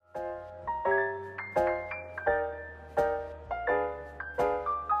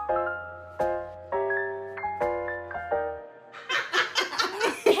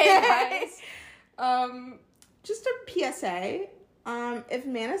say, if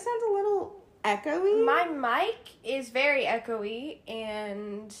Mana sounds a little echoey, My mic is very echoey,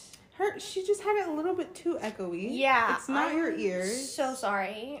 and she just had it a little bit too echoey. yeah, It's not your ears. So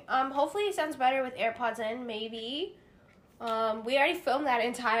sorry. Hopefully it sounds better with AirPods in, maybe. We already filmed that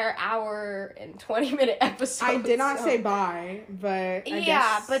entire hour and 20-minute episode. I did not say bye, but I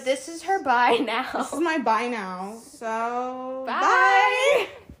guess but this is her bye now. This is my bye now. So bye.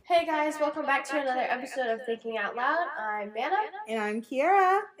 Hey guys, welcome back to another episode of Thinking Out Loud. I'm Mana. And I'm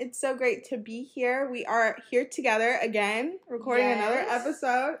Kiera. It's so great to be here. We are here together again, recording another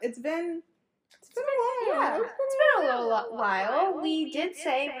episode. It's been a while. Yeah, it's been a little while. We did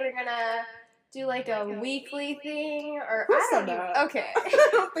say we're gonna do like a weekly thing, or Who I said don't know. that? Okay. I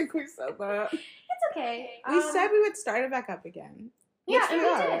don't think we said that. It's okay. We said we would start it back up again. Yeah, which and we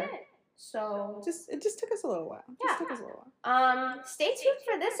we are. did. So It just took us a little while. Stay tuned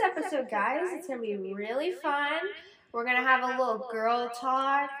for this episode, guys. It's gonna be really fun. We're gonna have a little girl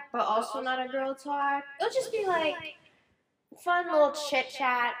talk, but also not a girl talk. It'll just be like fun little chit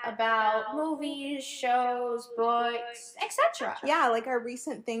chat about movies, shows, books, etc. Yeah, like our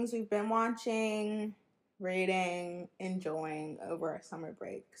recent things we've been watching, rating, enjoying over our summer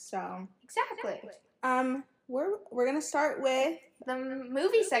break. So Exactly. we're gonna start with The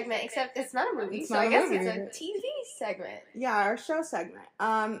movie segment, except it's not a movie, It's so not I a guess movie. it's a TV segment. our show segment.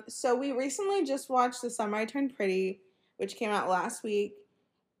 So we recently just watched The Summer I Turned Pretty, which came out last week,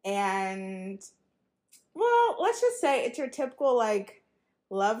 and well, let's just say it's your typical like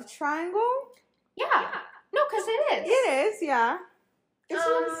love triangle. Yeah. No, because it is. It is, yeah. It's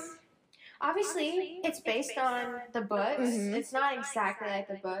just- Obviously, it's based on the books. Mhm. It's not exactly like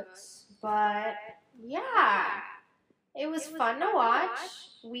the books, but yeah, it was fun to watch.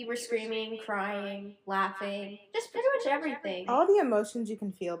 We were screaming, crying, laughing, just pretty much everything. all the emotions you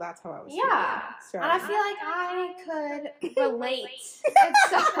can feel. That's how I was. Yeah, feeling. and I feel like I could relate in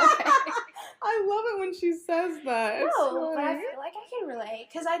some way. I love it when she says that. It's No, but I funny. feel like I can relate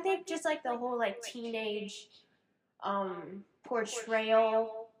because I think just like the whole like teenage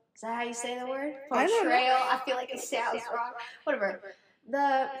portrayal. Is that how you say the word? I don't know. Portrayal. I feel like it sounds wrong. Whatever.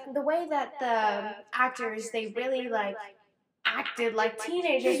 The way that the actors they really like acted like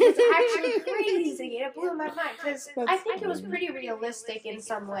teenagers was actually crazy. It blew my mind because I think it was pretty realistic in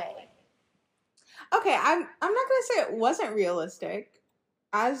some way. Okay, I'm not gonna say it wasn't realistic.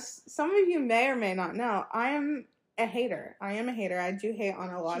 As some of you may or may not know, I am a hater. I do hate on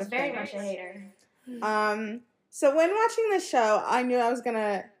a lot She's of very things. much a hater. So when watching the show, I knew I was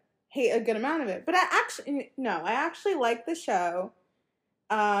gonna hate a good amount of it. But I actually liked the show.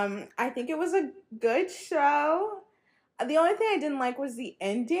 I think it was a good show. The only thing I didn't like was the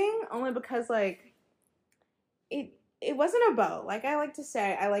ending, only because like it wasn't a bow. Like I like to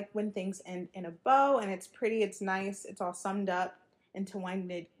say, I like when things end in a bow and it's pretty, it's nice, it's all summed up into one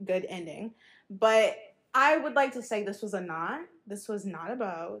good ending. But I would like to say this was a knot. This was not a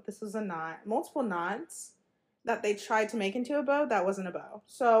bow. This was a knot. Multiple knots that they tried to make into a bow that wasn't a bow.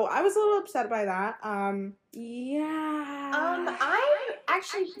 So I was a little upset by that. I'm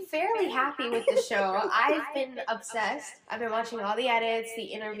actually fairly happy with the show. I've been obsessed. I've been watching all the edits, the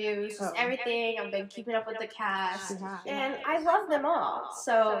interviews, just everything. I've been keeping up with the cast, and I love them all.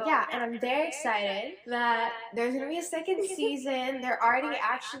 So yeah, and I'm very excited that there's gonna be a second season. They're already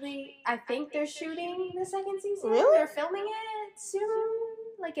actually, I think they're shooting the second season. Really? They're filming it soon,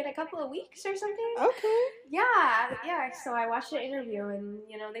 like in a couple of weeks or something. Okay. Yeah. So I watched the interview, and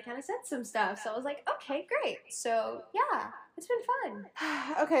they kind of said some stuff. So I was like, okay, great. So yeah, it's been fun.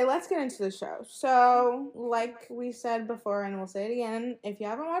 Okay, let's get into the show. So, like we said before, and we'll say it again, if you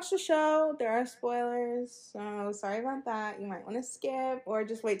haven't watched the show, there are spoilers. So sorry about that. You might want to skip or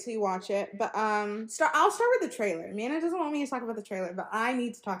just wait till you watch it. But I'll start with the trailer. Mana doesn't want me to talk about the trailer, but I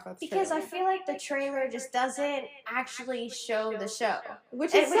need to talk about the trailer. Because I feel like the trailer just doesn't actually show the show.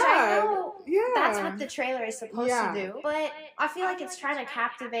 Which is Which I sad. know that's what the trailer is supposed Yeah. to do. But I feel like it's trying to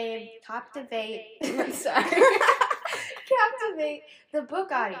captivate sorry. Captivate the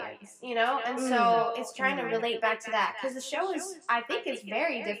book audience, and so it's trying to relate back to that because the show is, I think, it's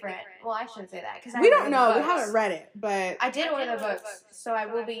very different. Well, I shouldn't say that because We don't know. We haven't read it, but I did order the books, so I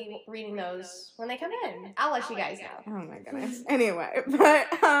will be reading those when they come in. I'll let you guys know. oh my goodness. Anyway, but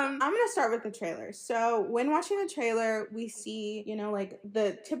I'm gonna start with the trailer. So when watching the trailer, we see, like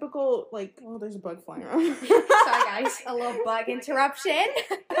the typical there's a bug flying around. Sorry guys, a little bug interruption.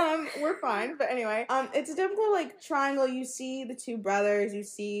 We're fine, but anyway, it's a typical triangle. You see see the two brothers. You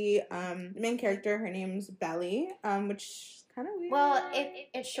see the main character. Her name's Belly, which kind of weird. Well,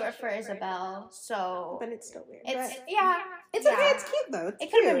 it's short for Isabel, so. But it's still weird. It's but yeah. It's yeah. okay. It's cute though. It's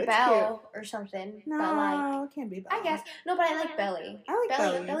it could have cute. been Belle or something. No, but like, it can't be Belle. I guess no, but I like Belly. I like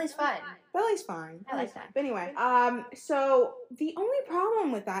Belly. Belly's fun. Belly's fine. I like that. But anyway, so the only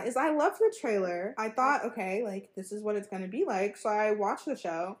problem with that is I loved the trailer. I thought, okay, like this is what it's gonna be like. So I watched the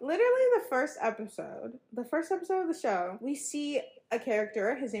show. Literally the first episode of the show, we see a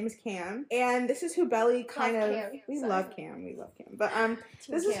character. His name is Cam, and this is who Belly kind of. We love Cam. But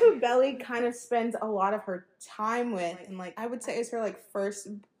this is who Belly kind of spends a lot of her time with, and like I would say is her like first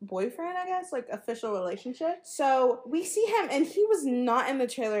boyfriend, I guess, like official relationship. So we see him, and he was not in the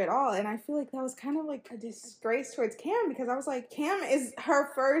trailer at all, and I feel like that was kind of like a disgrace towards Cam, because I was like, Cam is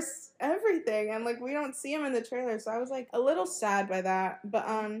her first everything, and like we don't see him in the trailer, so I was like a little sad by that.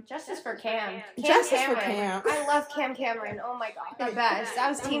 But justice for Cam. Justice for Cam. I love Cam Cameron. Oh my god, the best. I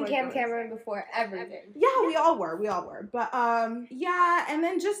was team Cam Cameron before everything. Yeah, we all were. But yeah, and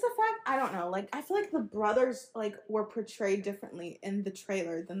then just the fact, I don't know, like I feel like the brothers like were portrayed differently in the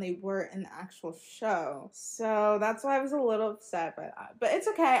trailer than they were in the actual show. So that's why I was a little upset by that. But it's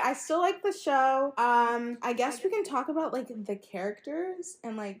okay. I still like the show. I guess we can talk about like the characters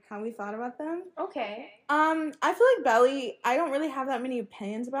and like how we thought about them. Okay. I feel like Belly, I don't really have that many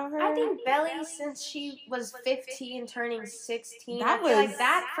opinions about her. I think Belly, since she was 15 turning 16, I feel like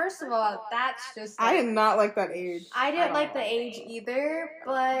that, first of all, that's just like, I did not like that age. I didn't like the age either,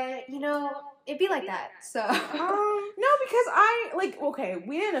 but you know, it'd be like that. So no, because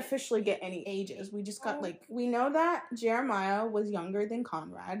we didn't officially get any ages. We just got like, we know that Jeremiah was younger than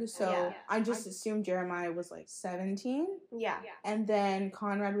Conrad, so yeah. I just assumed Jeremiah was like 17. Yeah. And then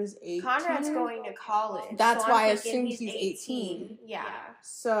Conrad was 18. Conrad's going to college. That's why I assumed he's 18. Yeah.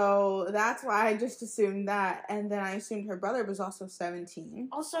 So that's why I just assumed that, and then I assumed her brother was also 17.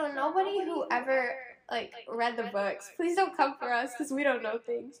 Also, nobody who ever like read the books, please don't come for us because we don't know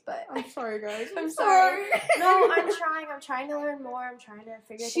things. But I'm sorry, guys. I'm sorry. No, I'm trying to learn more. I'm trying to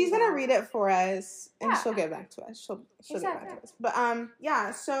figure. She's gonna read it for us, and yeah. she'll get back to us. She'll exactly. get back to us. But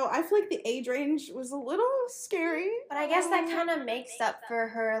yeah. So I feel like the age range was a little scary. But I guess that kind of makes up for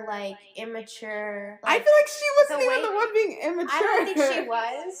her like immature. Like, I feel like she wasn't even the one being immature. I don't think she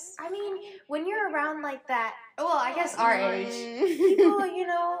was. I mean, when you're around like that. Well, I guess our age, people, you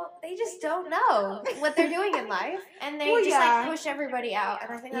know, they just don't know what they're doing in life, and they like push everybody out,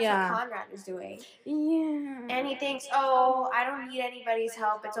 and I think that's what Conrad is doing. Yeah. And he thinks, oh, I don't need anybody's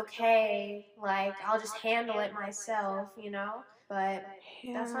help, it's okay, like, I'll just handle it myself, you know? But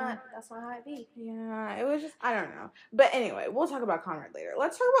that's not how it be. Yeah, it was just, I don't know. But anyway, we'll talk about Conrad later.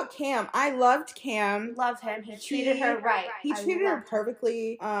 Let's talk about Cam. I loved Cam. Love him. He treated her right. He treated her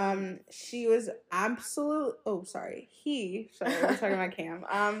perfectly. She was we're talking about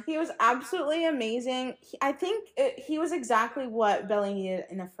Cam. He was absolutely amazing. I think he was exactly what Belly needed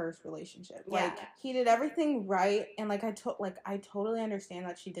in a first relationship. Like, he did everything right, and like I totally understand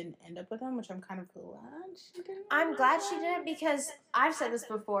that she didn't end up with him, which I'm kind of glad she didn't. I'm glad she didn't, because I've said this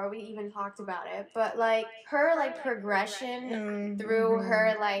before, we even talked about it, but like her like progression through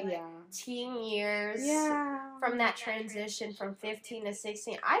her like teen years from that transition from 15 to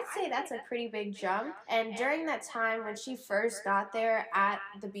 16, I'd say that's a pretty big jump. And during that time when she first got there at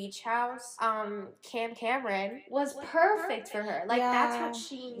the beach house, Cam Cameron was perfect for her. Like that's what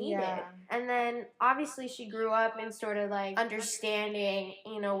she needed. And then obviously she grew up and sort of like understanding,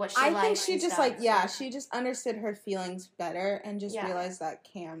 you know, what she liked. I think she just she just understood her feelings better and just realized that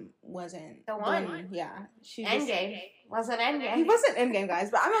Cam wasn't the one. Endgame. Wasn't Endgame. He wasn't Endgame,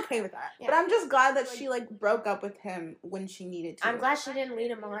 guys, but I'm okay with that. Yeah. But I'm just glad that she like broke up with him when she needed to. I'm glad she didn't lead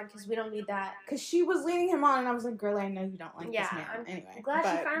him on, because we don't need that. Because she was leading him on, and I was like, girl, I know you don't like this man. I'm glad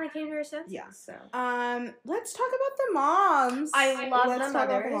she finally came to her senses. Yeah. So. Let's talk about the moms. I love the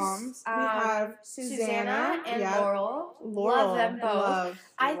mothers. We have Susanna and Laurel. Love them both.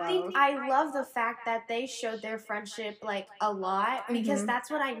 I love the fact that they showed their friendship like a lot, because that's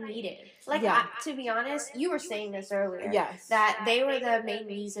what I needed. Like, to be honest, you were saying this earlier. Yes. That they were the main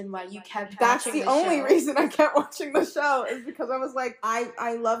reason why you kept watching the show. That's the only reason I kept watching the show, is because I was like,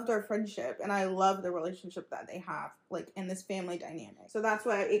 I love their friendship, and I love the relationship that they have, like, in this family dynamic. So that's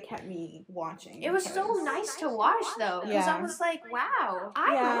why it kept me watching. It was so nice to watch, though, because I was like, wow,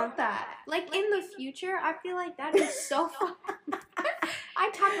 I love that. Like, in the future, I feel like that is so fun. I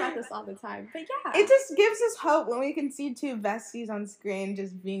talk about this all the time, but yeah. It just gives us hope when we can see two besties on screen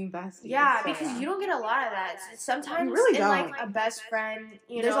just being besties. Yeah, so, because you don't get a lot of that. Sometimes You really in, like, don't. a best friend,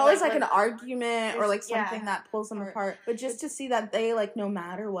 there's know, always like an argument or like yeah. something that pulls them apart. But just to see that they, like, no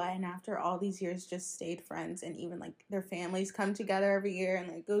matter what, and after all these years just stayed friends, and even like their families come together every year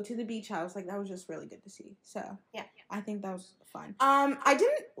and like go to the beach house, like that was just really good to see. So yeah, I think that was fun. I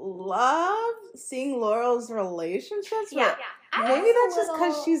didn't love seeing Laurel's relationships. Yeah, maybe that's just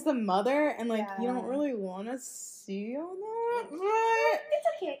because she's the mother and like you don't really want to see all that. But it's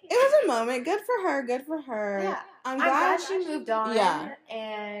okay. It was a moment. Good for her. Good for her. Yeah. I'm glad she moved on. Yeah.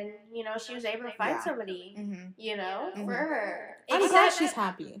 And, she was able to find somebody, for her. I'm glad she's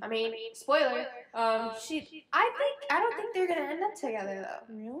happy. I mean, spoiler. I don't think they're gonna end up together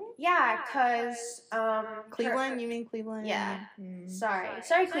though. Really? Yeah, cause Cleveland. You mean Cleveland? Yeah.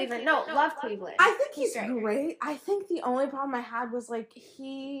 Sorry, Cleveland. No, love Cleveland. I think he's great. I think the only problem I had was like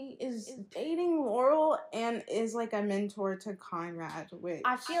he is dating Laurel and is like a mentor to Conrad. Which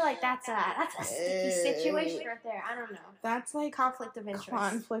I feel like that's a sticky situation right there. I don't know. That's like conflict of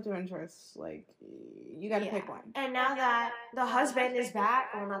interest. Like you gotta pick one. And now that the husband is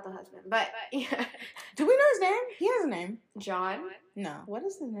back, well, not the husband, but yeah. Do we know his name? He has a name. John? No. What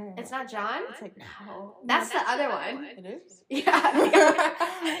is his name? It's not John? It's like no. That's the other one. It is? Yeah.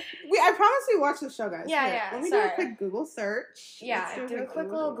 I promise we watched the show, guys. Yeah. Let me do a quick Google search. Yeah, do a quick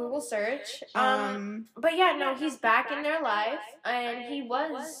little Google search. But yeah, no, he's back in their life, and he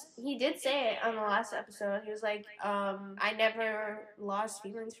did say it on the last episode. He was like, I never lost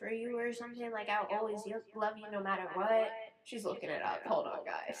feelings for you or something. Like, I'll always love you no matter what. She's looking it up. Hold on,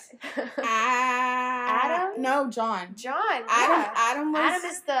 guys. Adam? No, John. Adam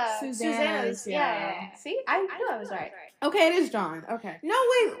is the Susanna's. Yeah. See? I knew I was right. Okay, it is John. Okay. No,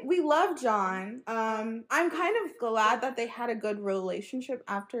 wait. We love John. I'm kind of glad that they had a good relationship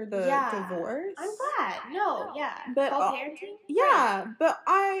after the divorce. I'm glad. No, yeah. But co-parenting? Yeah, but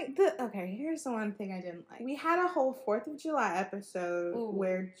okay, here's the one thing I didn't like. We had a whole 4th of July episode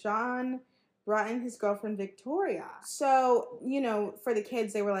where John brought in his girlfriend Victoria. So, for the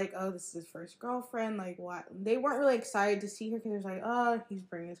kids, they were like, oh, this is his first girlfriend. Like, what? They weren't really excited to see her because it was like, oh, he's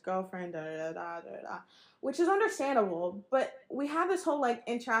bringing his girlfriend, da-da-da-da-da-da. Which is understandable, but we have this whole, like,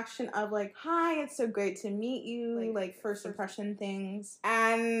 interaction of, like, hi, it's so great to meet you, like first impression things.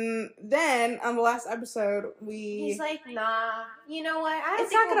 And then, on the last episode, he's like, nah, you know what? I don't it's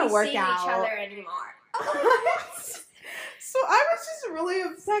think not gonna work see out. each other anymore. So I was just really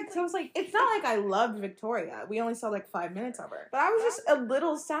upset because I was like, it's not like I loved Victoria. We only saw like 5 minutes of her. But I was just a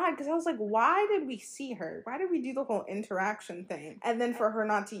little sad because I was like, why did we see her? Why did we do the whole interaction thing? And then for her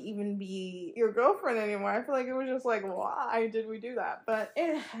not to even be your girlfriend anymore, I feel like it was just like, why did we do that? But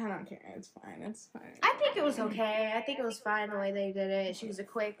I don't care. It's fine. It's fine. I think it was okay. I think it was fine the way they did it. She was a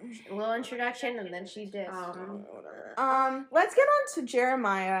quick little introduction and then she did. Let's get on to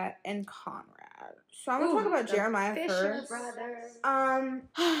Jeremiah and Conrad. So I'm gonna talk about Jeremiah first. Brothers.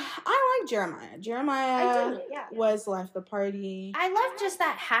 I like Jeremiah. Jeremiah was left the party. I love just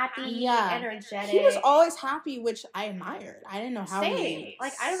that happy, energetic. He was always happy, which I admired. I didn't know how he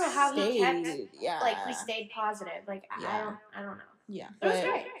I don't know how he kept. Like he stayed positive. Like I don't know. Yeah, it was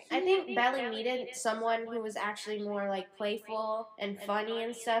great. I think Belly needed someone who was actually more like playful and funny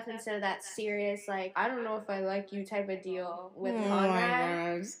and stuff instead of that serious, like, I don't know if I like you type of deal with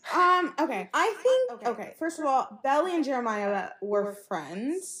Conrad. Okay. I think first of all, Belly and Jeremiah were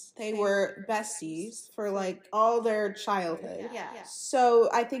friends. They were besties for like all their childhood. Yeah. So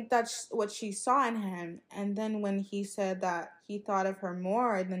I think that's what she saw in him. And then when he said that he thought of her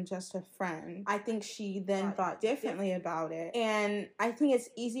more than just a friend, I think she then thought differently about it. And I think it's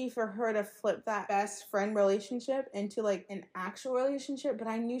easy for her to flip that best friend relationship into like an actual relationship, but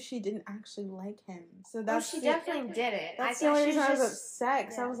I knew she didn't actually like him. So that's she definitely did it. That's the only reason I was upset,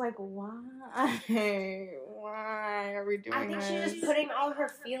 because I was like, why? Why are we doing this? I think she was just putting all her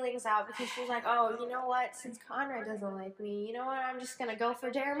feelings out because she was like, oh, you know what? Since Conrad doesn't like me, you know what? I'm just gonna go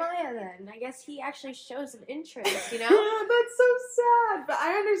for Jeremiah then. I guess he actually shows an interest, you know? That's so sad, but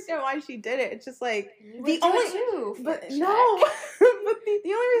I understand why she did it. It's just like the only but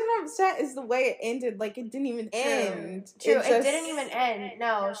the only reason I'm upset is the way it ended. Like it didn't even end. True, it didn't even end.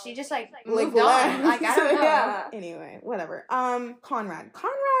 No, she just like moved on. Like I don't know. Anyway, whatever. Conrad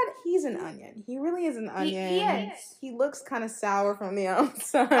he's an onion. He really is an onion. He is. He looks kind of sour from the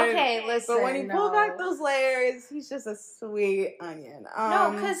outside. Okay, listen. But when you pull back those layers, he's just a sweet onion.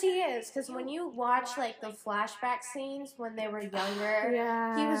 No, because he is. Because when you watch, like, the flashback scenes when they were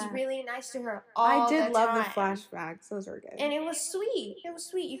younger, he was really nice to her all the time. I did love the flashbacks. Those were good. And it was sweet. It was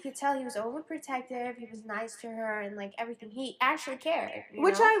sweet. You could tell he was overprotective. He was nice to her and, like, everything. He actually cared.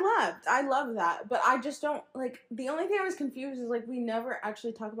 Which I loved. I love that. But I just don't, like, the only thing I was confused is, like, we never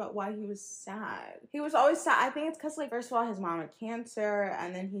actually talk about why he was sad. He was always sad. I think it's because, like, first of all, his mom had cancer,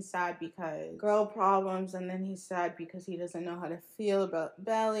 and then he's sad because girl problems, and then he's sad because he doesn't know how to feel about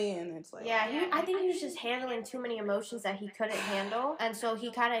Belly, and it's like... Yeah, I think he was just handling too many emotions that he couldn't handle, and so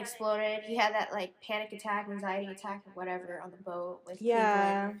he kind of exploded. He had that, like, panic attack, anxiety attack, or whatever on the boat with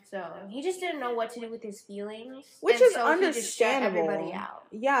Cleveland. So he just didn't know what to do with his feelings. Which is understandable. He just shut everybody out.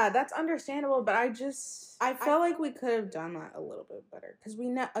 Yeah, that's understandable, but I felt like we could have done that a little bit better because we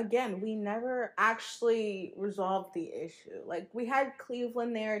never actually resolved the issue. Like, we had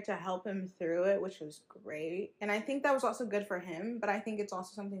Cleveland there to help him through it, which was great, and I think that was also good for him. But I think it's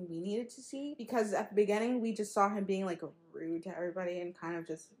also something we needed to see because at the beginning we just saw him being like rude to everybody and kind of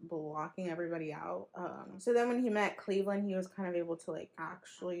just blocking everybody out. So then when he met Cleveland, he was kind of able to like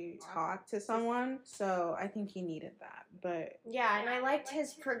actually talk to someone. So I think he needed that. But yeah, and I liked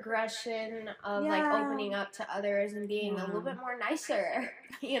his progression of like opening up to others and being a little bit more nicer,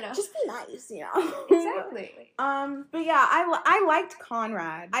 you know. Just be nice, you know. Exactly. But yeah, I liked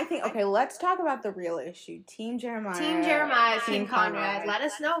Conrad. I think, okay, let's talk about the real issue. Team Jeremiah. Team Jeremiah, Team Conrad. Let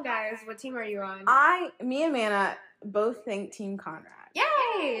us know, guys. What team are you on? Me and Mana both think Team Conrad.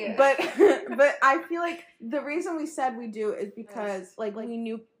 Yay! But I feel like the reason we said we do is because like we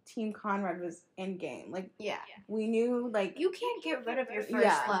knew Team Conrad was in game. Like we knew like you can't get rid of your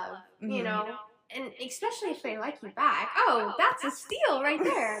first love, you know? And especially if they like you back. Oh, that's a steal right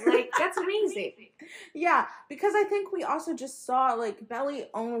there. Like, that's amazing. Yeah, because I think we also just saw, like, Belly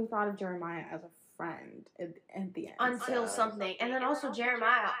only thought of Jeremiah as a friend at the end. Until something. And then also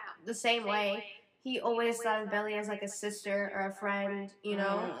Jeremiah, the same way. He always thought of Belly as, like, a sister or a friend, you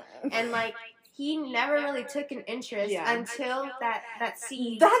know? And, like, he never really took an interest until that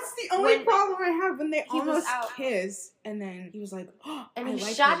scene. That's the only problem I have when they almost kiss, and then he was like, oh, and he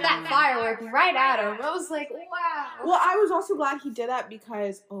shot that firework right at him. I was like, wow. Well, I was also glad he did that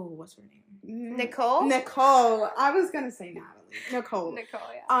because, what's her name? Nicole? Nicole. I was gonna say Natalie. Nicole. Nicole,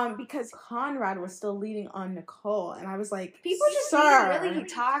 yeah. Because Conrad was still leading on Nicole, and I was like, people just don't really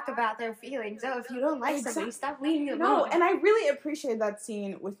talk about their feelings. Oh, if you don't like somebody, stop leading them on. No, and I really appreciated that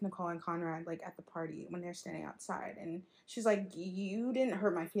scene with Nicole and Conrad, like, at the party when they're standing outside, and she's like, you didn't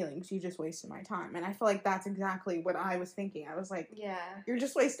hurt my feelings, you just wasted my time. And I feel like that's exactly what I was thinking. I was like, you're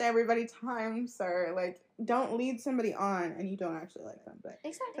just wasting everybody's time, sir. Like, don't lead somebody on and you don't actually like them. But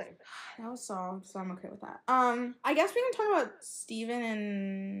exactly. That was solved, so I'm okay with that. I guess we can talk about Steven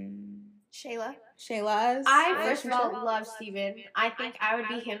and Shayla's. I first of all love Steven. I think I would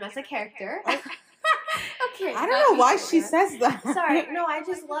be him as a character. Okay. I don't know why she says that. Sorry, no, I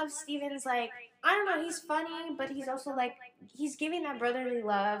just love Steven's, like, I don't know, he's funny, but he's also, like, he's giving that brotherly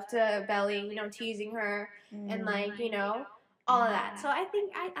love to Belly, you know, teasing her, and, like, you know, all of that. So I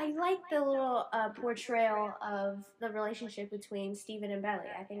think I like the little portrayal of the relationship between Steven and Belly.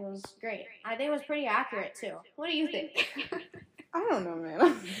 I think it was great. I think it was pretty accurate, too. What do you think? I don't know, man.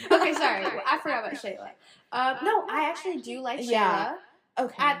 Okay, sorry. I forgot about Shayla. No, I actually do like Shayla. Yeah.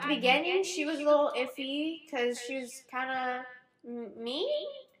 Okay. At the beginning, she was a little iffy because she was kind of mean,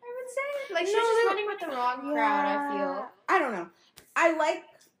 I would say. Like, she was just running with the wrong crowd, I feel. I don't know.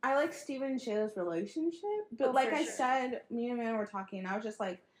 I like Steven and Shayla's relationship, but like I said, me and Amanda were talking, and I was just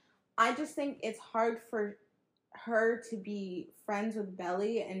like, I just think it's hard for her to be friends with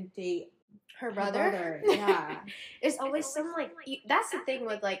Belly and date her brother. Yeah. It's always some, like, that's the thing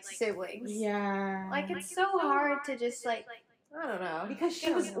with, like, siblings. Yeah. Like, it's so hard to just, like, I don't know. Because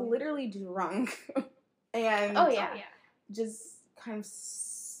she was literally drunk. And just kind of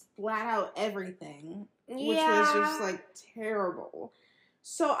splat out everything. Which was just, like, terrible.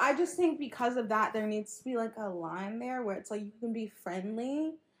 So I just think because of that, there needs to be, like, a line there where it's, like, you can be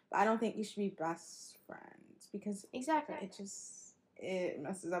friendly, but I don't think you should be best friends. Because it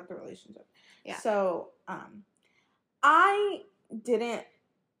messes up the relationship. Yeah. So, I didn't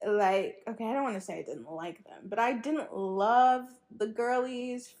like, okay, I don't want to say I didn't like them, but I didn't love the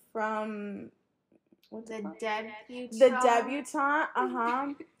girlies from the debutante. The debutante,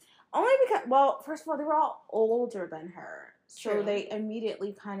 Only because, well, first of all, they were all older than her. So they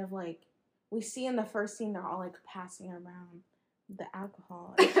immediately kind of like, we see in the first scene, they're all like passing around the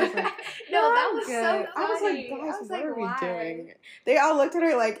alcohol. And she's like, no, "No, that I'm was good." so I was like, funny. guys, what are we why? doing? They all looked at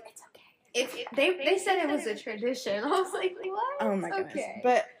her like, it's okay. They said it was a tradition. I was like, what? Oh my goodness. Okay.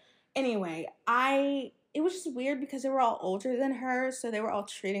 But anyway, it was just weird because they were all older than her, so they were all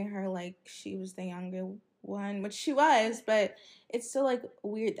treating her like she was the younger one, which she was, but it's still like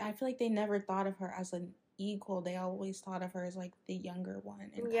weird. I feel like they never thought of her as an equal. They always thought of her as like the younger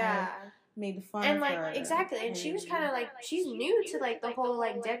one, and kind of made fun and of like her. Exactly, and she was kind of like, she's new to like the whole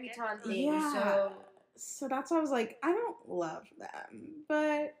like debutante thing. Yeah. So that's why I was like, I don't love them,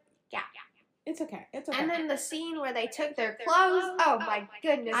 but yeah. It's okay. It's okay. And then the scene where they took their clothes. Oh my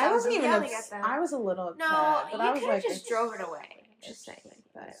goodness! I wasn't even yelling at them. I was a little upset. No, but you I was could like, have just drove it away. Just saying,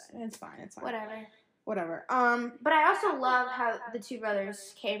 but it's fine. It's fine. Whatever. Whatever. But I also love how the two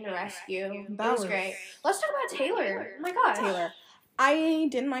brothers came to rescue. That was great. Let's talk about Taylor. Oh my gosh. Taylor. I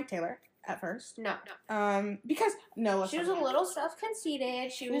didn't like Taylor at first. No. Because she was a little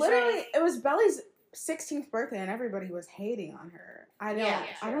self-conceited. She was literally like, it was Belly's 16th birthday and everybody was hating on her. I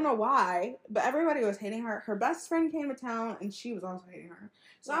don't know why, but everybody was hating her. Her best friend came to town and she was also hating her.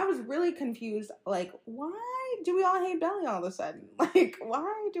 So I was really confused. Like, why do we all hate Belly all of a sudden? Like,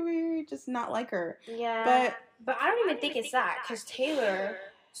 why do we just not like her? Yeah. But I don't even think it's that, because Taylor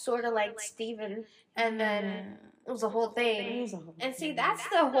sort of liked Steven, and then it was a whole thing. And see, that's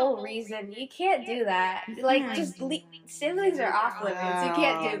the whole reason. You can't do that. Like, just siblings are off limits. You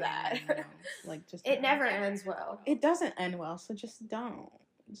can't do that. Like, just it never ends well. It doesn't end well, so just don't.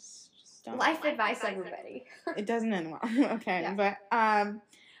 Just don't. Life advice, everybody. It doesn't end well. Okay, yeah. But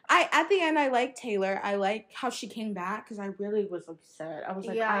at the end, I like Taylor. I like how she came back because I really was upset. I was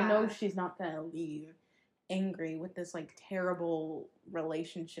like, I know she's not gonna leave angry with this like terrible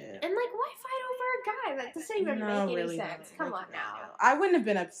relationship. And like, why fight over a guy? That doesn't even make any sense. Come on now. I wouldn't have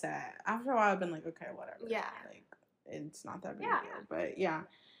been upset. After a while, I've been like, okay, whatever. Yeah. Like, it's not that big a deal. But yeah.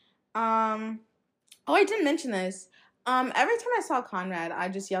 Oh, I didn't mention this. Every time I saw Conrad, I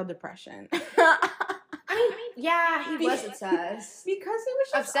just yelled depression. Yeah, he was obsessed. Because he was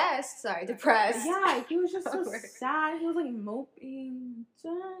just obsessed. Sorry, depressed. Yeah, he was just so sad. He was like moping.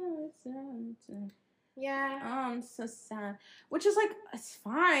 Yeah. I'm so sad. Which is like, it's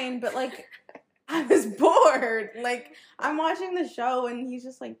fine, but like, I was bored. Like, I'm watching the show and he's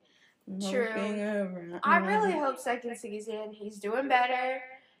just like moping around. I really hope second season he's doing better.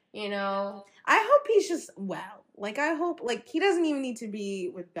 You know, I hope he's just well. Like, I hope, like, he doesn't even need to be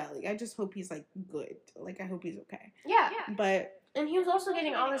with Belly. I just hope he's, like, good. Like, I hope he's okay. Yeah. But. And he was also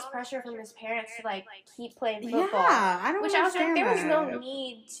getting all this pressure from his parents to, like, keep playing football. Yeah, I don't understand. Which I was like, there was no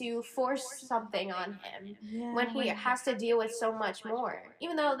need to force something on him when he has to deal with so much more.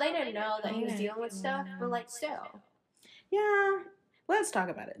 Even though they didn't know that he was dealing with stuff, but, like, still. Yeah. Let's talk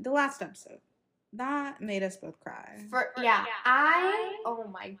about it. The last episode. That made us both cry. Oh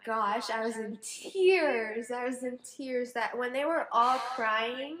my gosh, I was in tears. That when they were all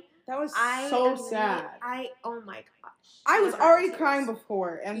crying. That was so sad. Oh my gosh. I was already crying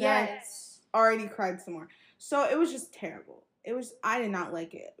before, and then I already cried some more. So it was just terrible. I did not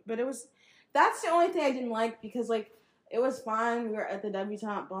like it. But that's the only thing I didn't like because, like, it was fine. We were at the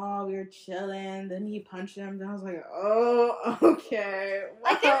debutante ball. We were chilling. Then he punched him. Then I was like, oh, okay. Wow.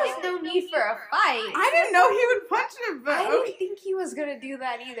 Like, there was no need for a fight. I didn't know he would punch him. But I didn't think he was going to do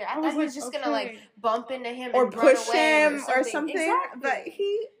that either. I thought he was just going to, like, bump into him or and push run away him or something. Exactly. But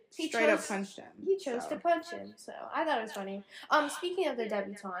he straight up punched him. He chose to punch him. So I thought it was funny. Speaking of the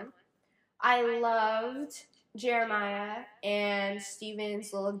debutante, I loved Jeremiah and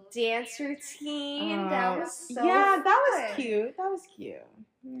Steven's little dance routine. That was so fun. That was cute.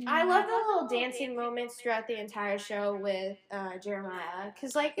 I love the little dancing moments throughout the entire show with Jeremiah.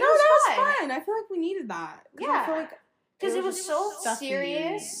 Because, like, that was fun. I feel like we needed that. Yeah. I feel like because it was so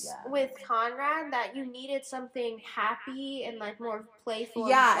serious with Conrad that you needed something happy and, like, more playful.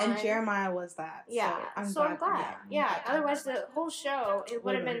 Yeah, and Jeremiah was that. Yeah, so I'm glad. Yeah, otherwise the whole show, it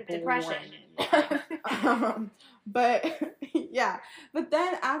would have been depression. But, yeah. But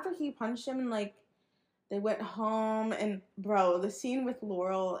then after he punched him and, like, they went home and, bro, the scene with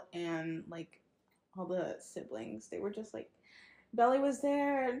Laurel and, like, all the siblings, they were just, like, Belly was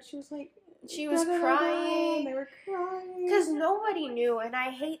there and she was, like, she was crying. They were crying. Because nobody knew, and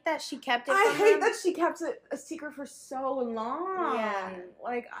I hate that she kept it from I hate that she kept it a secret for so long. Yeah.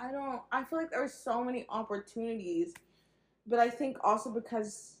 Like, I feel like there were so many opportunities. But I think also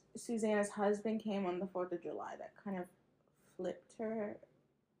because Susanna's husband came on the 4th of July, that kind of flipped her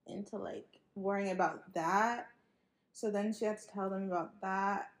into, like, worrying about that. So then she had to tell them about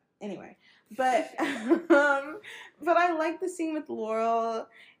that. Anyway, but I like the scene with Laurel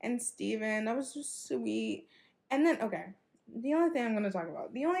and Steven. That was just sweet. And then, okay, the only thing I'm going to talk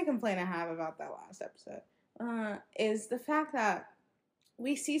about, the only complaint I have about that last episode, is the fact that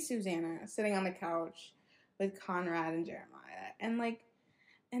we see Susanna sitting on the couch with Conrad and Jeremiah, and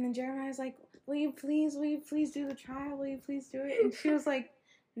then Jeremiah's like, will you please do the trial? Will you please do it? And she was like,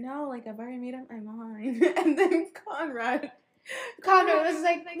 no, like, I've already made up my mind. And then Conrad was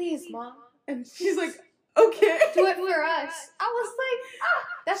like, please, Mom. And she's like, okay. Do it for us. I was like,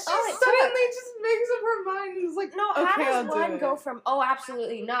 that's all it suddenly took. just makes up her mind and is like, no, okay, how does I'll one do go it. from, oh,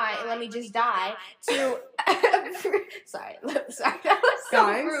 absolutely not, and let me just die, to, sorry, that was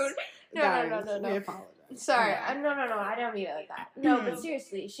so rude. No. We apologize. Sorry, no, I don't mean it like that. No, but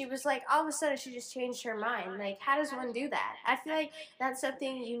seriously, she was like, all of a sudden, she just changed her mind. Like, how does one do that? I feel like that's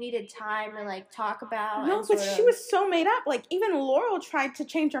something you needed time to, like, talk about. No, but she was so made up. Like, even Laurel tried to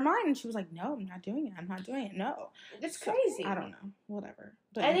change her mind, and she was like, no, I'm not doing it, no. It's crazy. I don't know, whatever.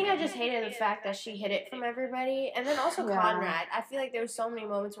 But I think I just hated the fact that she hid it from everybody. And then also Conrad. I feel like there were so many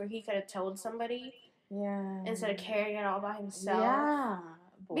moments where he could have told somebody. Yeah. Instead of carrying it all by himself. Yeah.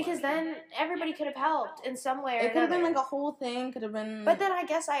 Boy. Because then everybody could have helped in some way or It could have been another. like a whole thing. Could have been. But then I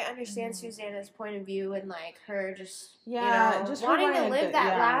guess I understand Susanna's point of view and like her just just wanting to live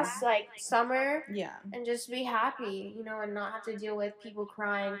that last like summer. Yeah. And just be happy, and not have to deal with people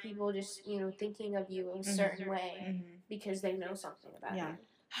crying, people just thinking of you in a certain way because they know something about you.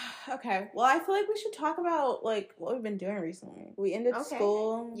 Okay, well, I feel like we should talk about, like, what we've been doing recently. We ended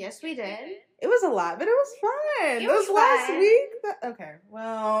school. Yes, we did. It was a lot, but it was fun. It was last fun. week.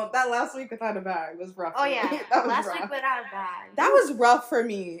 That last week without a bag was rough. Oh, yeah. That was last rough. week without a bag. That was rough for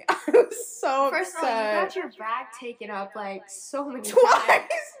me. I was so First upset. of all, you got your bag taken up, like, so many times.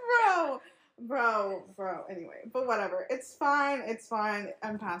 Twice, bro. Anyway, but whatever. It's fine.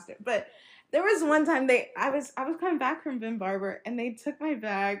 I'm past it. But there was one time I was coming back from Ben Barber and they took my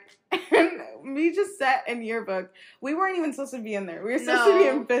bag and we just sat in yearbook. We weren't even supposed to be in there. We were supposed to be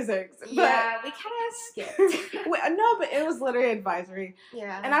in physics. But yeah, we kind of skipped. No, but it was literally advisory.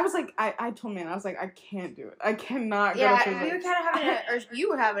 Yeah. And I was like, I told man, I was like, I can't do it. I cannot go to physics. Yeah, we were kind of having you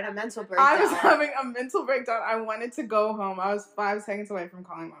were having a mental breakdown. I was having a mental breakdown. I wanted to go home. I was 5 seconds away from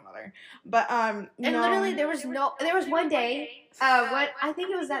calling my mother. But and literally there was one day, I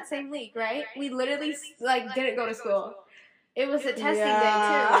think it was that same week, right? We literally like didn't go to school. It was a testing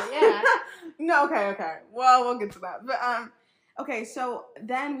day too. Yeah. No, okay. Well, we'll get to that. But okay, so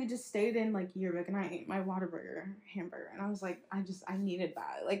then we just stayed in like yearbook and I ate my Whataburger hamburger and I was like, I needed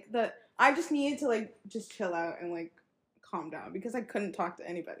that. Like I just needed to like just chill out and like calm down because I couldn't talk to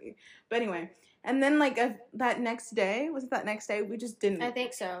anybody. But anyway, and then like that next day, was it that next day? We just didn't. I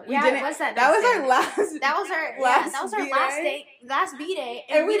think so. It was that. That was day. our last. That was our last B-day,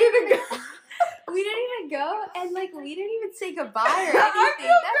 and we didn't go. We didn't even go, and like we didn't even say goodbye or anything. I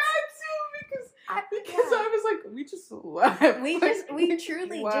feel bad too because I was like, we just left. We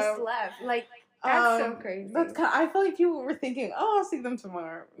truly just left. Like that's so crazy. I feel like people were thinking, oh, I'll see them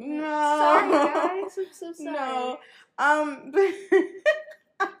tomorrow. No, sorry guys, I'm so sorry. No,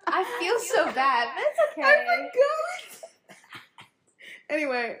 I feel so bad, but it's okay. I forgot.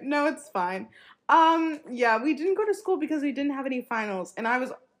 Anyway, no, it's fine. Yeah, we didn't go to school because we didn't have any finals, and I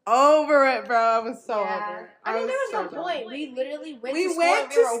was over it, bro. I was so over it. I mean, there was no point. We literally went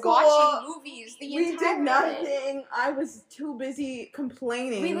to school. We were watching movies the entire We did day. nothing. I was too busy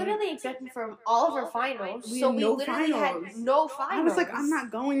complaining. We literally exempted from all of our finals. We so had we no literally finals. had no finals. I was like, I'm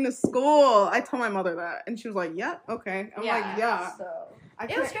not going to school. I told my mother that, and she was like, "Yep, okay." I'm like, "Yeah." So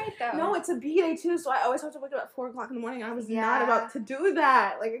it was great though. No, it's a B day too, so I always have to wake up at 4 o'clock in the morning. I was not about to do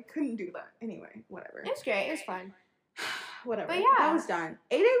that. Like, I couldn't do that. Anyway, whatever. It was great. It was fun. Whatever. But yeah, that was done.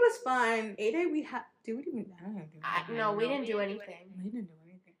 A-Day was fun. A-Day we had. Did we even? No, we didn't do anything. We didn't do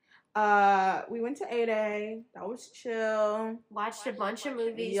anything. We went to A-Day. That was chill. Watched a bunch of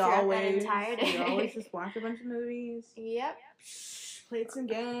movies throughout that entire day. We always just watched a bunch of movies. Yep. Played some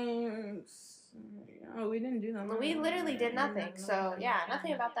games. No, we didn't do that. We literally did nothing. So yeah,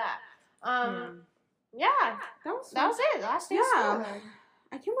 nothing about that. Yeah. That was it. Last day of school.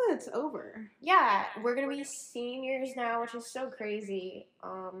 I can't believe it's over. Yeah, we're gonna be seniors now, which is so crazy.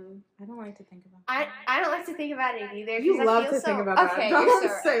 I don't like to think about that. I don't like to think about it either. You love to think about that. Okay,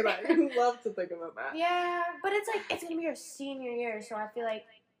 Don't say that. You love to think about that. Yeah, but it's like it's gonna be our senior year, so I feel like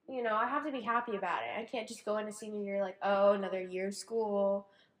I have to be happy about it. I can't just go into senior year like, oh, another year of school.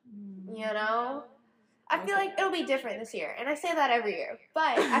 I feel like it'll be different this year, and I say that every year, but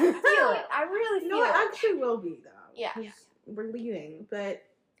I feel it. I really feel it. No, it actually will be though. Yeah. We're leaving, but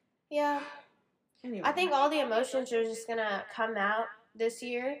yeah. Anyway. I think all the emotions are just gonna come out this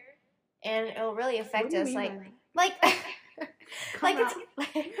year, and it'll really affect us. Like it's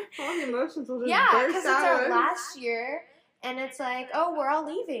all the emotions will just yeah, burst because it's out. our last year, and it's like, oh, we're all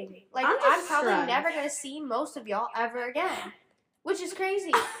leaving. Like, I'm I'm just probably stressed. never gonna see most of y'all ever again, which is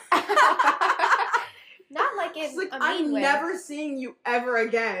crazy. Not like in She's like, a mean I'm way. never seeing you ever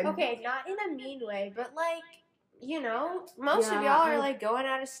again. Okay, not in a mean way, but like, you know, most of Yeah, y'all are like going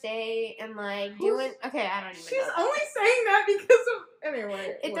out of state and like doing. Okay, I don't even. She's know that. only saying that because of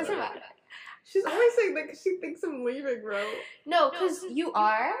anyway. It doesn't whatever. matter. She's only saying that 'cause she thinks I'm leaving, bro. No, because you're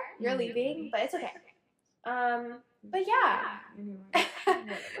leaving, but it's okay. But yeah,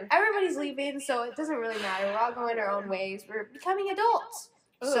 Whatever. everybody's leaving, so it doesn't really matter. We're all going our own ways. We're becoming adults.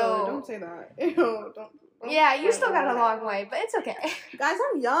 Ugh, So don't say that. Ew, don't. Yeah, you still got a long way, but it's okay. Guys,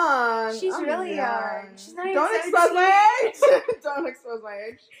 I'm young. She's I'm really young. She's not even Don't 17. expose my age. Don't expose my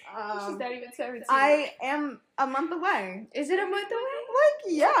age. She's not even 17. I am a month away. Is it a month away?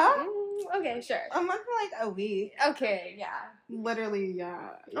 Like, yeah. Okay, sure. A month for like a week. Okay, yeah. Literally, yeah.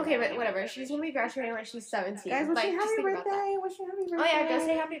 Okay, but whatever. She's gonna be graduating when she's 17. Guys, wish like, me just happy think about that. birthday. Wish me happy birthday. Oh yeah, go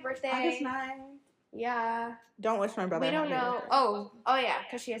say happy birthday. August 9th. Yeah. Don't wish my brother. We don't happy know. birthday. Oh yeah,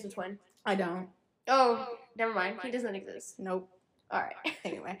 because she has a twin. I don't. Oh, never mind. He doesn't exist. Nope. All right.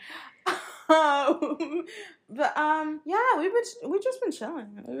 Anyway. But yeah, we've just been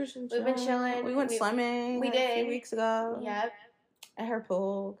chilling. We've been chilling. We went swimming. We a did. few weeks ago. Yep. At her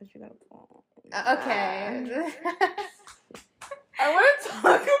pool because she got a pool. Okay. I want to talk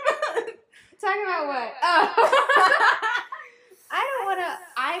about. Talk about what? Oh. I don't want to.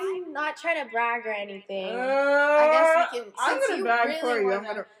 I'm not trying to brag or anything. I guess we can. I'm since gonna you brag really for you. wanna- I'm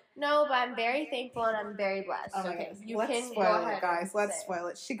gonna. No, but I'm very thankful and I'm very blessed. Oh my Okay, goodness. you Let's can spoil go it, ahead. guys. and Let's say. spoil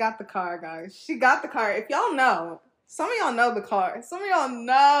it. She got the car, guys. She got the car. If y'all know, some of y'all know the car. Some of y'all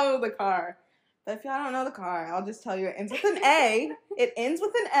know the car. But if y'all don't know the car, I'll just tell you it ends with an A. It ends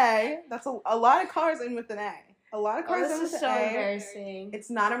with an A. That's a lot of cars end with an A. A lot of Oh, cars this end is with so an A. embarrassing. It's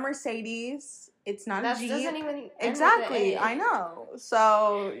not a Mercedes. It's not That a Jeep. doesn't even end with Exactly, an A. I know.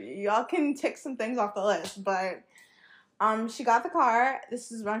 So y'all can tick some things off the list, but she got the car.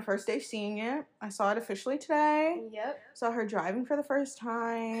 This is my first day seeing it. I saw it officially today. Yep. Saw her driving for the first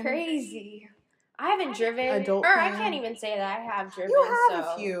time. Crazy. I haven't driven. Adult or I thing. can't even say that I have driven. You have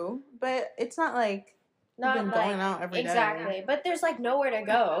so. a few, but it's not like Not you've been like, going out every day. exactly. But there's like nowhere to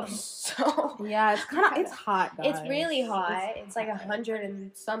go. So Yeah, it's kind of it's hot, guys. it's really hot. It's like 100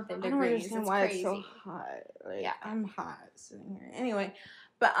 and something I don't degrees. understand It's why crazy. it's so hot. Like, Yeah. I'm hot sitting here. Anyway,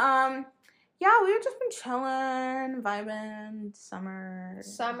 but yeah, we've just been chilling, vibing, summer.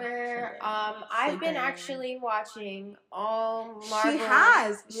 Summer. chilling, I've been sleeping. actually watching all Marvel. She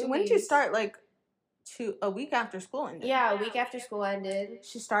has. When did you movies. start? Like a week after school ended. Yeah, a week after school ended.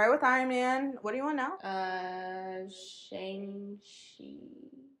 She started with Iron Man. What do you want now? Shang-Chi.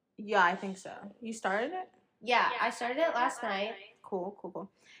 Yeah, I think so. You started it? Yeah, I started it last night. Cool.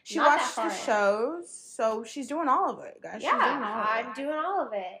 She Not that watched far the in. shows, so she's doing all of it, guys. She's doing Yeah, all of I'm it. doing all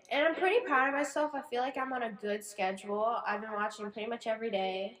of it. And I'm pretty proud of myself. I feel like I'm on a good schedule. I've been watching pretty much every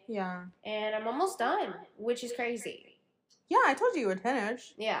day. Yeah. And I'm almost done, which is crazy. Yeah, I told you would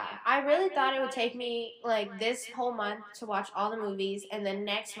finish. Yeah, I really thought it would take me like this whole month to watch all the movies and then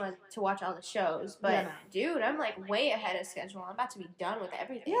next month to watch all the shows. But Yeah, no. dude, I'm like way ahead of schedule. I'm about to be done with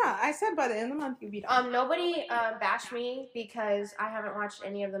everything. Yeah, I said by the end of the month you'd be done. Nobody bashed me because I haven't watched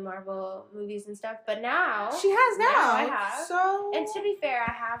any of the Marvel movies and stuff. But now She has now. I have. So And to be fair,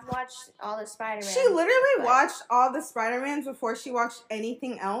 I have watched all the Spider-Man. she literally but- watched all the Spider-Mans before she watched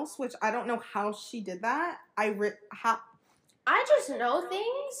anything else, which I don't know how she did that. I just know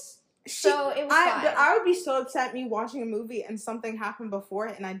things, She, so it was I, fine. I would be so upset me watching a movie and something happened before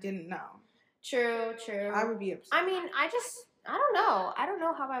it and I didn't know. True. I would be upset. I mean, I don't know. I don't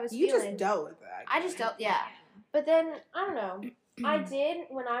know how I was You feeling. just dealt with it. I just dealt, yeah. But then, I don't know. I did,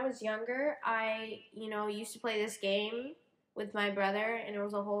 when I was younger, I, used to play this game with my brother, and it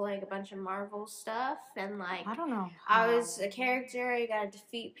was a whole, like, a bunch of Marvel stuff, and, like, I don't know. I was a character, you gotta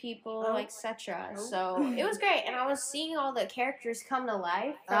defeat people, Oh. etc. Oh. So, it was great, and I was seeing all the characters come to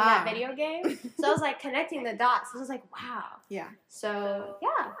life from Ah. that video game, so I was, like, connecting the dots, I was like, wow. Yeah. So,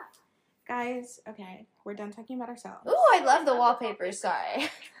 yeah. Guys, okay, we're done talking about ourselves. Ooh, I love the wallpaper, sorry.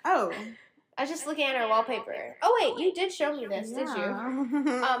 Oh. I was just looking at our wallpaper. Oh, wait, you did show me this, did you?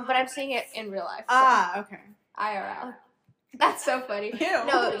 you? But I'm seeing it in real life. So. Okay. IRL. That's so funny. Ew.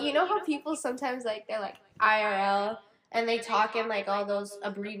 No, you know how people sometimes they're like IRL and they talk in like all those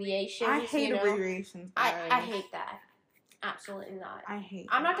abbreviations. I hate you know? abbreviations. Guys. I hate that. Absolutely not. I hate.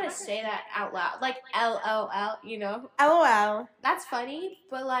 I'm not gonna say that out loud. Like LOL, LOL. That's funny,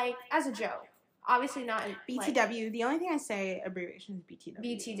 but like as a joke. Obviously not in BTW. Like, The only thing I say abbreviation is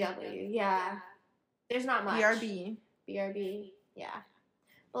BTW. BTW, yeah. There's not much. BRB. BRB, yeah.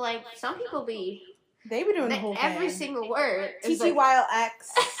 But like some people be They be doing the whole thing. Every single word. TTYLX.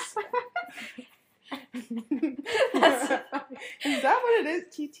 Is that what it is?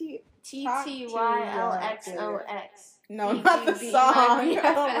 TTYLXOX. No, not the song. Oh my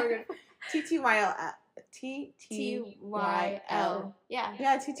god. TTYL. TTYL. Yeah.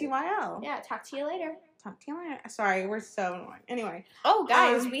 Yeah, TTYL. Yeah, talk to you later. Talk to you later. Sorry, we're so annoying. Anyway. Oh,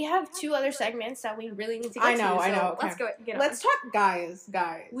 guys, we have 2 other segments that we really need to get to. I know. Okay. Let's talk guys.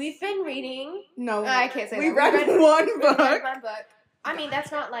 We've been reading. No. I can't say that. We read one book. We read one book. I mean,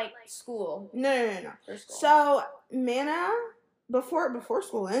 that's not like school. No. For school. So, Manna, before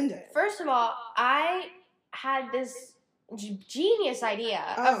school ended. First of all, I had this genius idea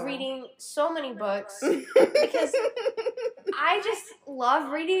of reading so many books because I just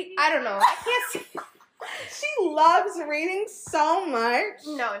love reading. I don't know. I can't say. She loves reading so much.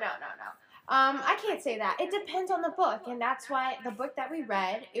 No. I can't say that. It depends on the book, and that's why the book that we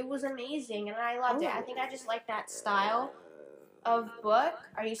read, it was amazing, and I loved it. I think I just like that style of book.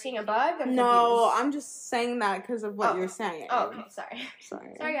 Are you seeing a bug? No, I'm just saying that because of what you're saying. Oh, okay.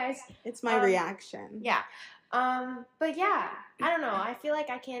 Sorry, guys. It's my reaction. Yeah. But yeah, I don't know. I feel like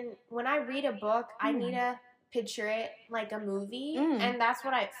when I read a book, I need to picture it like a movie, and that's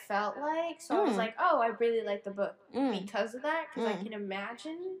what I felt like. So I was like, oh, I really like the book because of that, because I can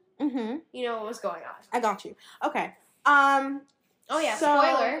imagine, what was going on. I got you. Okay. Oh yeah,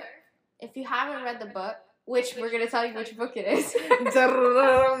 spoiler. If you haven't read the book, which we're going to tell you which book it is.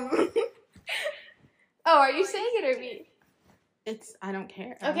 Oh, are you saying it or me? I don't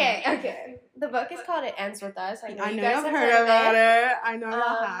care. Okay. The book is called It Ends With Us. I know you guys I've have heard about it. I know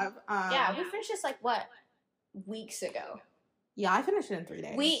I have. Yeah, we finished this weeks ago. Yeah, I finished it in 3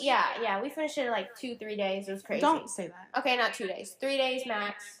 days. We finished it in 2-3 days. It was crazy. Don't say that. Okay, not 2 days. 3 days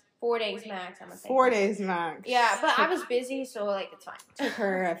max. 4 days max, I'm gonna say. 4 days max. Yeah, but I was busy, so it's fine. Took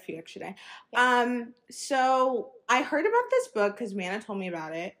her a few extra days. Yeah. So I heard about this book because Manna told me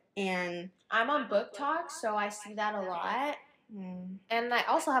about it, and I'm on Book Talk, so I see that a lot. And I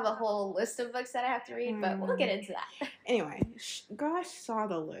also have a whole list of books that I have to read, but we'll get into that. Anyway, gosh, saw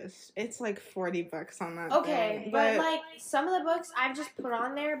the list. It's 40 books on that. Okay, but some of the books I've just put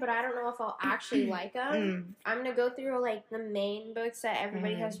on there, but I don't know if I'll actually like them. I'm gonna go through the main books that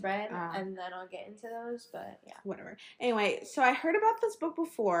everybody has read, and then I'll get into those. But yeah, whatever. Anyway, so I heard about this book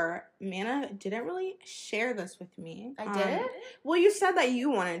before. Manna didn't really share this with me. I did. Well, you said that you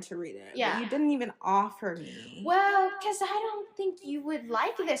wanted to read it. Yeah. But you didn't even offer me. Well, because I don't think you would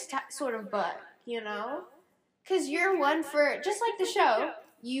like this sort of book, Because you're one for, just like the show,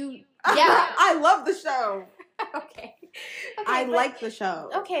 you yell. I love the show. Okay. I like the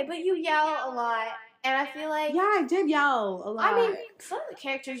show. Okay, but you yell a lot, and I feel like... Yeah, I did yell a lot. I mean, some of the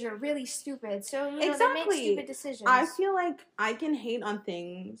characters are really stupid, so, they make stupid decisions. I feel like I can hate on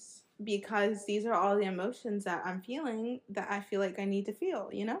things because these are all the emotions that I'm feeling that I feel like I need to feel,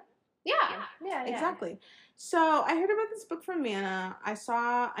 Yeah. Exactly. So I heard about this book from Manna. I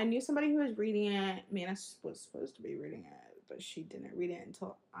knew somebody who was reading it. Manna was supposed to be reading it, but she didn't read it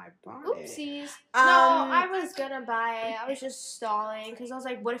until I bought it. Oopsies. No, I was gonna buy it. I was just stalling because I was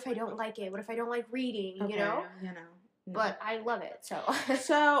like, what if I don't like it? What if I don't like reading, No. But I love it, so.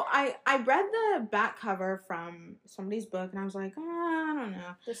 So I read the back cover from somebody's book, and I was like, I don't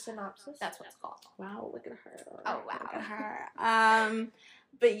know. The synopsis? That's what it's called. Wow, look at her. Oh, wow. Look at her.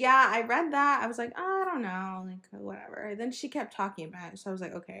 But yeah, I read that. I was like, I don't know, whatever. And then she kept talking about it, so I was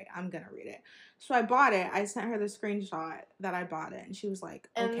like, okay, I'm gonna read it. So I bought it. I sent her the screenshot that I bought it, and she was like,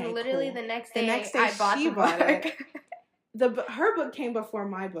 okay, and literally cool. the next day I bought it. Her book came before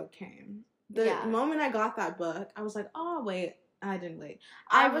my book came. The moment I got that book, I was like, oh, wait. I didn't wait.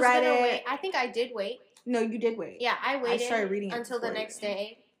 I read it. Wait. I think I did wait. No, you did wait. Yeah, I waited. I started reading it until the next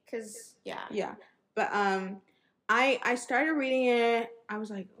day. Because, Yeah. But, I started reading it. I was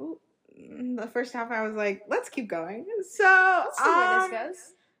like, oh, the first half I was like, let's keep going. So, let's see where this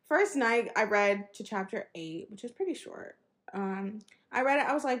goes. First night, I read to chapter 8, which is pretty short. I read it.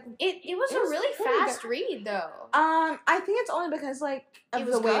 I was like, it was a really fast read, though. I think it's only because of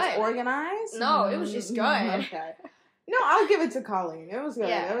the way it's organized. No, it was just good. Okay. No, I'll give it to Colleen. It was good.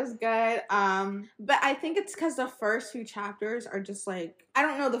 Yeah. It was good. But I think it's because the first few chapters are just I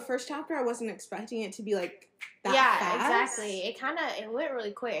don't know. The first chapter, I wasn't expecting it to be that fast. Exactly. It went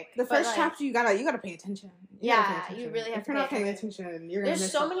really quick. The first chapter, you gotta pay attention. You really have to. If you're not paying attention, you're gonna.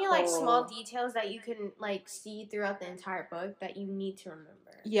 There's so many small details that you can see throughout the entire book that you need to remember.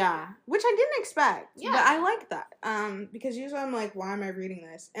 Yeah, which I didn't expect. Yeah, but I like that. Because usually I'm like, why am I reading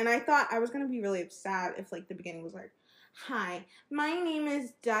this? And I thought I was gonna be really sad if the beginning was like, hi, my name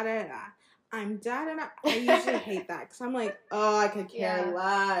is da da da. I'm dead, and I usually hate that because I'm like, oh, I could care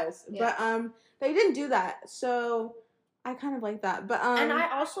less. Yeah. But they didn't do that, so I kind of like that. But and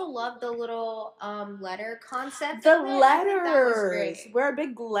I also love the little letter concept. The of it. letters. I think that was great. We're a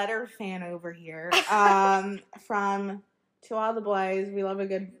big letter fan over here. From To All the Boys, we love a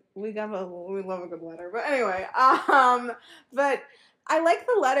good letter. But anyway, but I like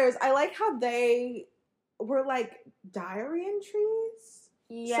the letters. I like how they were like diary entries.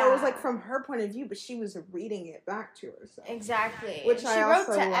 Yeah. So it was like from her point of view, but she was reading it back to herself. Exactly. Which she I wrote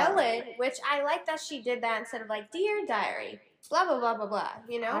also to love. Ellen, which I like that she did that instead of like, Dear Diary, blah, blah, blah, blah, blah,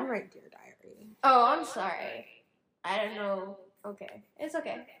 you know? I write Dear Diary. Oh, I'm sorry. I don't know. Okay. It's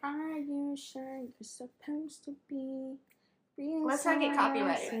okay. Are you sure you're supposed to be reading? Let's not get someone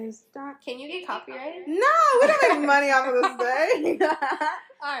copyrighted. else's Can you get copyrighted? No, we don't make money off of this day.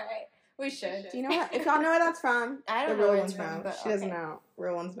 Alright. We should. Do you know what? If y'all know where that's from, I don't the know real where ones it's from, know. but She doesn't okay. know.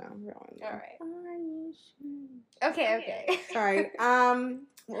 Real ones know. Real ones know. Alright. Are you sure? Okay. Sorry.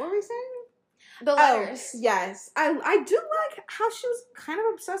 What were we saying? The letters. Oh, yes. I do like how she was kind of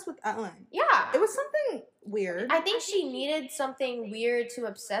obsessed with Ellen. Yeah. It was something weird. I think she needed something weird to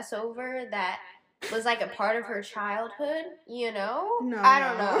obsess over that was like a part of her childhood, you know? No, I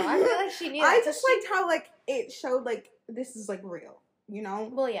don't no. know. I feel like she needed I just liked how like it showed like this is like real, you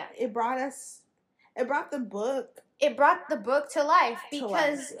know? Well, yeah. It brought the book. It brought the book to life To because,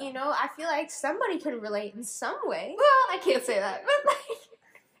 life, yeah. you know, I feel like somebody can relate in some way. Well, I can't say that, but like,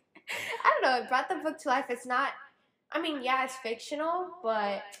 I don't know. It brought the book to life. It's not, I mean, yeah, it's fictional,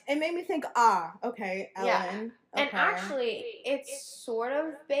 but. It made me think, okay, Ellen. Yeah. Okay. And actually, it's sort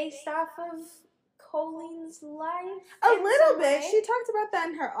of based off of Colleen's life. A in little some bit. way. She talked about that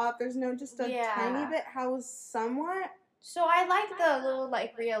in her author's note, just a Yeah. tiny bit. How somewhat So I like the little,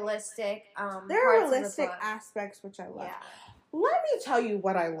 like, realistic there are parts of the realistic book. aspects which I love. Yeah. Let me tell you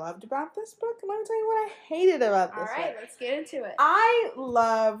what I loved about this book, and let me tell you what I hated about All this right, book. let's get into it. I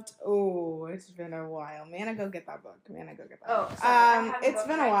loved. Oh, it's been a while. Man, go get that book. Go get that Oh, book. sorry, I have the It's book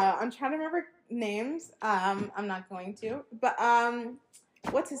been a right while. I'm trying to remember names. I'm not going to. But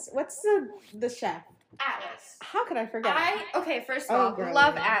what's the chef? Atlas. How could I forget? Okay, first of Oh, all, girl.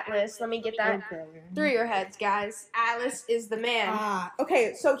 love Atlas. Let me get that Okay. through your heads, guys. Atlas is the man.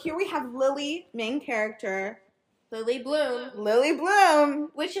 Okay, so here we have Lily, main character. Lily Bloom. Lily Bloom.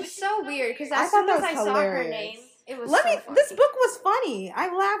 Which is so weird, because I as thought soon as that I was saw her hilarious. name, it was Let so me. funny. This book was funny. I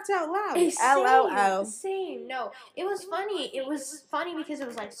laughed out loud. LOL. Same. No, it was funny. It was funny because it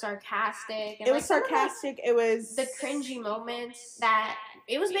was like sarcastic. And It was some of, like, sarcastic. It was the cringy moments that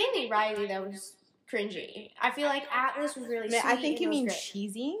it was mainly Riley that was cringy. I feel like Atlas was really sweet. I think you and it was mean great.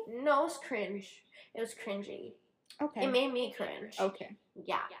 cheesy. No, it was cringe. It was cringy. Okay. It made me cringe. Okay.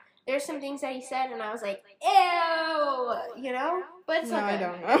 Yeah. There's some things that he said, and I was like, ew, you know? But it's No, all good. I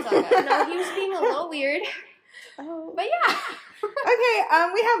don't know. It's all good. No, he was being a little weird. Oh. But yeah. Okay.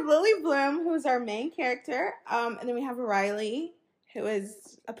 We have Lily Bloom, who's our main character. And then we have Riley, who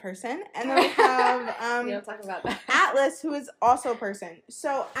is a person, and then we have we don't talk about that. Atlas, who is also a person.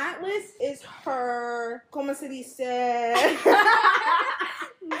 So Atlas is her. ¿Cómo se dice?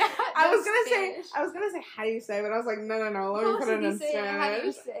 I was gonna say how do you say, but I was like, no, let me put it in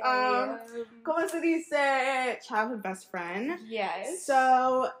Spanish. ¿Cómo se dice? Childhood best friend. Yes.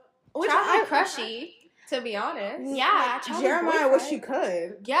 So, which childhood crushy, to be honest. Yeah. Jeremiah wish you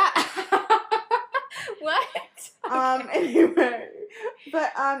could. Yeah. What? Anyway,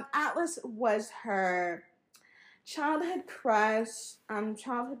 but Atlas was her childhood crush,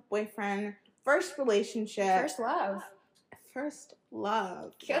 childhood boyfriend, first relationship, first love.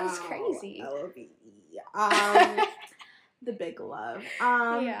 That was crazy. L-O-V-E. The big love.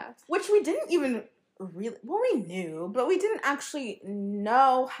 Yeah. Which we didn't even really. Well, we knew, but we didn't actually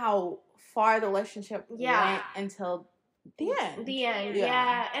know how far the relationship went until the end. The end,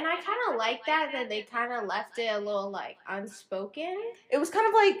 yeah. And I kind of like that they kind of left it a little, like, unspoken. It was kind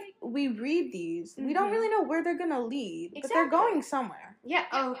of like, we read these. We don't really know where they're going to lead, but they're going somewhere. Yeah,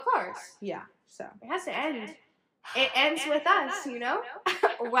 of course. Yeah, so. It has to end. It ends with us, you know?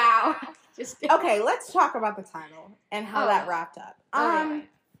 Wow. Just okay, let's talk about the title and how that wrapped up.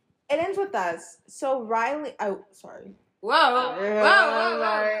 It ends with us. So Riley, sorry. Whoa.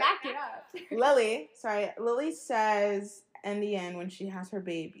 Back it up. Lily says in the end when she has her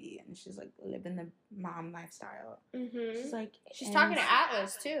baby and she's like living the mom lifestyle. Mm-hmm. She's like, she's talking to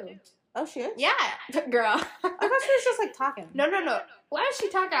Atlas too. Oh, she is? Yeah, girl. I thought she was just like talking. No. Why does she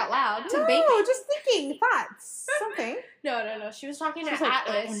talk out loud to no, baby? Just thinking thoughts. Something. No. She was talking to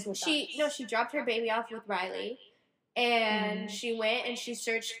Atlas. She dropped her baby off with Riley, and she went and she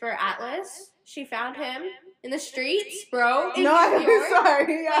searched for Atlas. She found him. In the streets, bro. In No, New I'm York? sorry.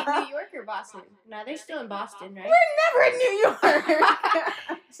 Wait, Yeah. New York or Boston? No, they're still in Boston, right? We're never in New York.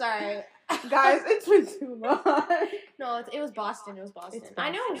 Sorry. Guys, it's been too long. No, it was Boston. It was Boston. It's I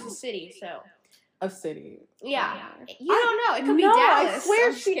know it was Boston. a city, so. A city. Yeah. You don't know. It could be No, I Dallas. swear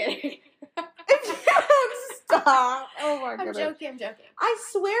I'm just kidding. Stop. Oh my I'm goodness. joking. I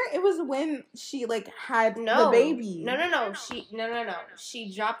swear it was when she like had No. the baby. No. No.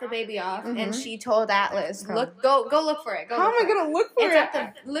 She dropped the baby off and Mhm. she told Atlas, Okay. go look for it. Go How look am I for it. gonna look for It's it? at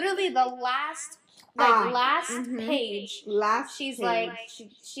the literally the last Mhm. page. Last. She's page. like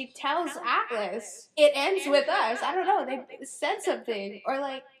she tells Atlas it ends with us. I don't know. They said something or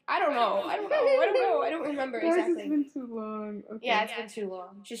like I don't know. I don't remember Guys, exactly. it's been too long. Okay. Yeah, it's been too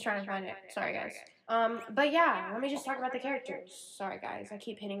long. She's trying to find it. Sorry, guys. But yeah, let me just talk about the characters. Sorry, guys. I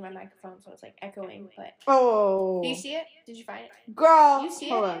keep hitting my microphone, so it's like echoing. But Oh. do you see it? Did you find it? Girl. You see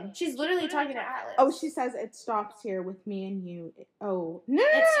hold it? on. She's literally talking to Atlas. Oh, she says it stops here with me and you. Oh. No.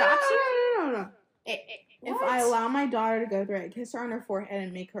 It stops here? No. If What? I allow my daughter to go through it, kiss her on her forehead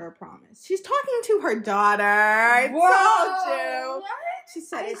and make her a promise. She's talking to her daughter. I told you. What? She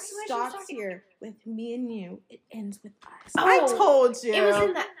said I it swear she was stops talking- here with me and you. It ends with us. Oh, I told you. It was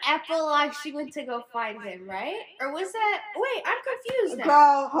in the epilogue. She went to go find him, right? Or was that? Wait, I'm confused now.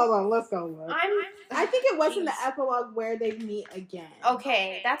 Girl, hold on. Let's go look. I think it was in the Jeez. epilogue where they meet again.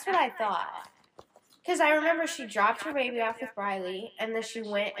 Okay, that's what I thought. Because I remember she dropped her baby off with Riley, and then she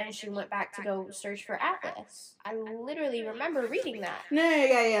went back to go search for Atlas. I literally remember reading that. No,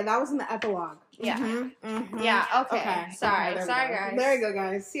 yeah. That was in the epilogue. Yeah. Mm-hmm. Yeah, okay. Sorry, there we sorry, go. guys. There you go,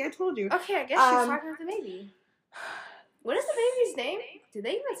 guys. See, I told you. Okay, I guess she was talking with the baby. What is the baby's name? Did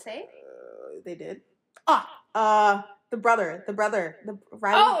they even say? They did. The brother, Riley's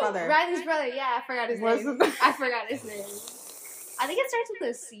brother. Riley's brother. Yeah, I forgot his name. I forgot his name. I think it starts with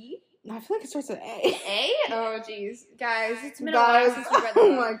a C. I feel like it starts with A. A? Oh, jeez. Guys, it's been a while since we read the Oh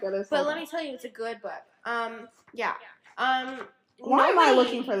book. my goodness. But let me tell you, it's a good book. Yeah. Why am I nobody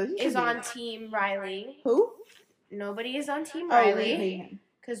looking for this? You is should be. on Team Riley. Who? Nobody is on Team Oh, we hate Riley. him.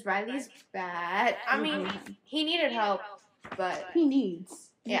 Because Riley's bad. I We mean, hate him. he needed help, but He needs.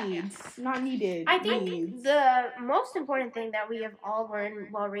 Yeah. Needs. Not needed. I think Needs. the most important thing that we have all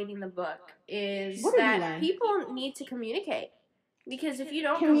learned while reading the book is What did we that learn? people need to communicate. Because if you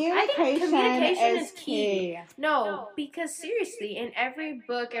don't, Communication, I think communication is is key. No, because seriously, in every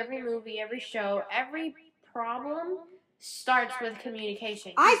book, every movie, every show, every problem starts with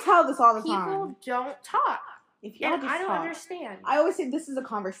communication. I tell this all the time. People don't talk. If y'all And just I don't talk. understand. I always say this is a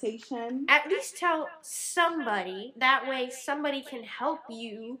conversation. At least tell somebody. That way somebody can help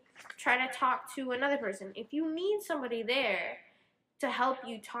you try to talk to another person. If you need somebody there to help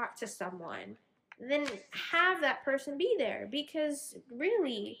you talk to someone, then have that person be there. Because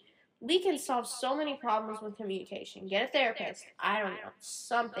really, we can solve so many problems with communication. Get a therapist. I don't know.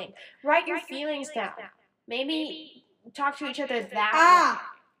 Something. Write your feelings down. Maybe talk to each other that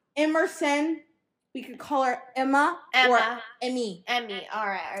way. Emerson. We could call her Emma, Emma. or Emmy. Emmy. All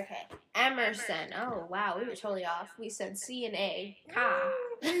right. Okay. Emerson. Oh wow, we were totally off. We said C and A. Ka.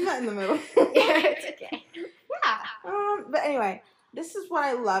 Not in the middle. Yeah, it's okay. Yeah. But anyway, this is what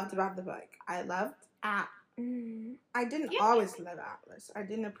I loved about the book. I loved I didn't always love Atlas. I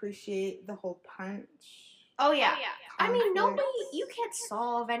didn't appreciate the whole punch. Oh yeah. I mean, conflict. you can't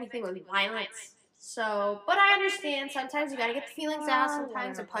solve anything with violence. So, but I understand. Sometimes you gotta get the feelings out.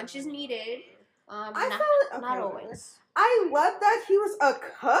 Sometimes a punch is needed. Not always. I love that he was a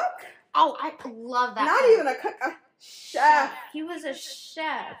cook. Oh, I love that. Not even a cook, a chef. He was a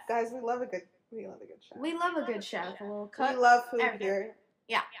chef. Guys, we love a good chef. We love a good chef. A little cook. We love food everything. here.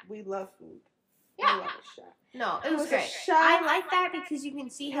 Yeah. We love food. Yeah. We love a chef. No, it He was was a great. chef. I like that because you can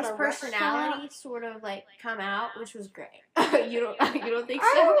see Had his a personality sort of like come out, which was great. you don't think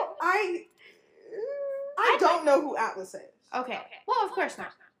I so? don't, I don't know who Atlas is. Okay. Well, of course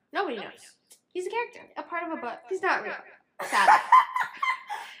not. Nobody knows. He's a character, a part of a book. He's not real. Sadly.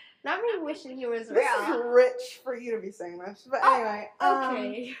 Not me wishing he was This is real. rich for you to be saying this. But anyway,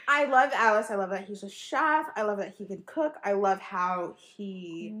 Okay. I love Alice. I love that he's a chef. I love that he can cook. I love how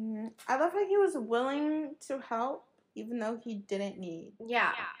he was willing to help even though he didn't need.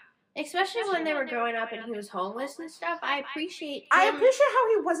 Yeah. Especially when they were growing up and he was homeless and stuff. I appreciate him. I appreciate how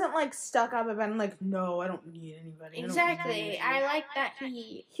he wasn't like stuck up and like, no, I don't need anybody. I don't Exactly. need I you." like that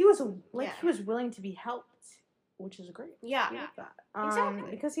he. He was like Yeah. he was willing to be helped, which is great. Yeah. I love that.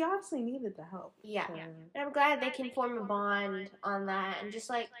 Exactly. Because he obviously needed the help. Yeah. so- And I'm glad they can form a bond on that and just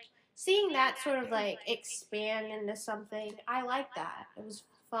like seeing that sort of like expand into something. I like that. It was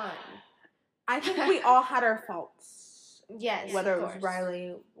fun. I think we all had our faults. Yes. Whether of it was course.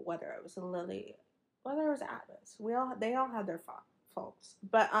 Riley, whether it was Lily, Well, there was Atlas. They all had their faults.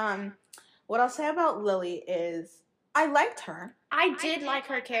 But what I'll say about Lily is I liked her. I did like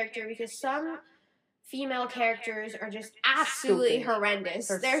her character because some female characters are just absolutely horrendous.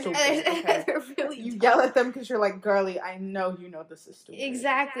 They're stupid. Okay. They're really You dumb. yell at them because you're like, girly, I know you know this is stupid.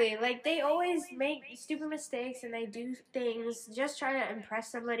 Exactly. Like, they always make stupid mistakes and they do things just trying to impress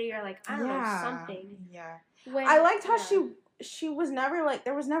somebody or, like, I don't know, something. Yeah. When, I liked how she was never, like,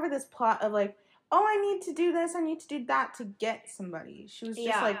 there was never this plot of, like, oh, I need to do this, I need to do that to get somebody. She was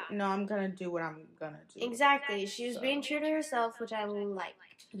just like, no, I'm going to do what I'm going to do. Exactly. She was being true to herself, which I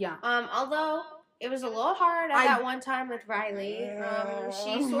liked. Yeah. Although it was a little hard at that one time with Riley.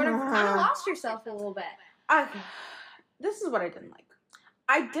 She sort of kind of lost herself a little bit. This is what I didn't like.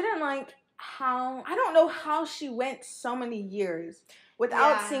 I didn't like how, I don't know how she went so many years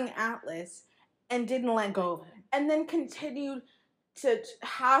without seeing Atlas and didn't let go of him. And then continued to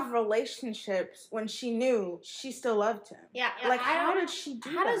have relationships when she knew she still loved him. Yeah. Like, how did she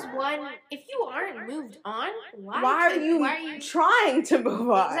do that? How does one, if you aren't moved on, why are you trying to move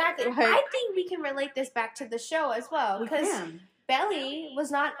on? Exactly. Like, I think we can relate this back to the show as well. Because Belly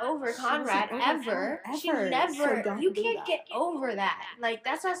was not over Conrad ever. She never. So you can't get over that. Like,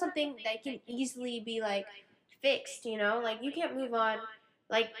 that's not something that can easily be, like, fixed, you know? Like, you can't move on.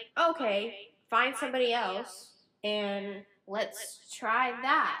 Like, okay, find somebody else and let's try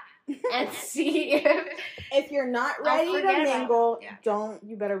that and see if you're not ready to mingle,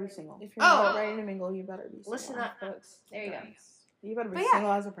 you better be single. If you're not ready to mingle, you better be single. Listen up, folks. There you go. You better be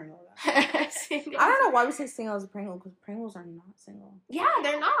single as a Pringle. I don't know why we say single as a Pringle, because Pringles are not single. Yeah,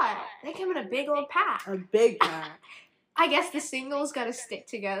 they're not. They come in a big old pack. A big pack. I guess the singles gotta stick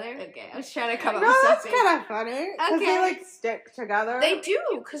together. Okay, I was trying to come up with something. No, that's kind of funny. Because they, like, stick together. They do,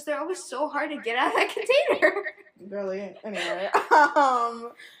 because they're always so hard to get out of that container. Really? Anyway.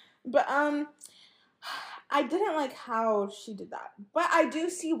 But I didn't like how she did that. But I do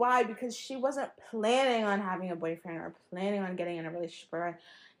see why, because she wasn't planning on having a boyfriend or planning on getting in a relationship. Right?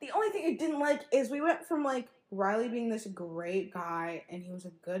 The only thing I didn't like is we went from, like, Riley being this great guy and he was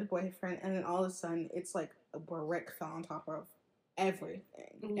a good boyfriend, and then all of a sudden it's like a brick fell on top of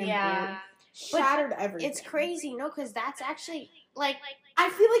everything. Yeah. Shattered everything. It's crazy, no, because that's actually, like... I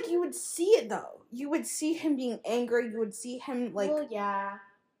feel like you would see it, though. You would see him being angry. You would see him, like... Well, yeah.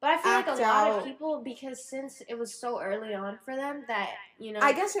 But I feel like a lot of people, because since it was so early on for them that, you know...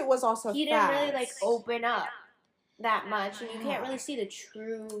 I guess it was also he didn't really, like, open up that much, and you can't really see the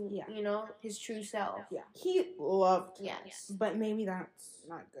true, you know, his true self. Yeah. He loved her. Yes. But maybe that's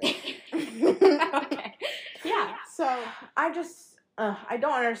not good. Okay. Yeah. So, I just... I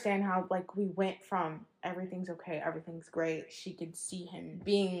don't understand how, like, we went from everything's okay, everything's great, she could see him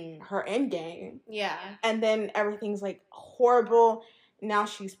being her endgame. Yeah. And then everything's, like, horrible. Now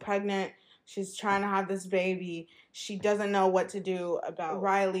she's pregnant. She's trying to have this baby. She doesn't know what to do about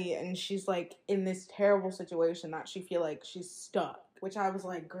Riley, and she's, like, in this terrible situation that she feel like she's stuck. Which I was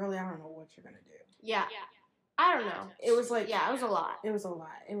like, girlie, I don't know what you're gonna do. Yeah. I don't know. It was like... Yeah, it was a lot. It was a lot.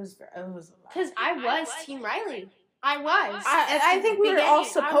 It was a lot. Because I was Team Riley. I was. I think we were all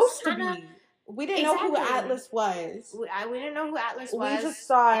supposed to be. We didn't know who Atlas was. We didn't know who Atlas was. We just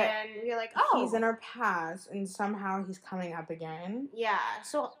saw it. And we were like, oh. He's in our past, and somehow he's coming up again. Yeah.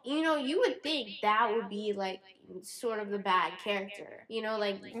 So, you know, you would think that would be, like, sort of the bad character. You know,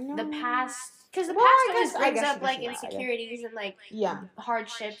 like, the past... Because the past always brings up, like, insecurities and, like,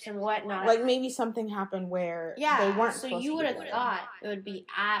 hardships and whatnot. Like, maybe something happened where they weren't so you would have thought it would be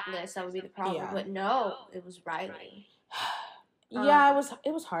Atlas that would be the problem. Yeah. But no, it was Riley. Yeah,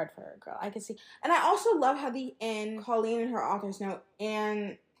 it was hard for her, girl. I could see. And I also love how Colleen in her author's note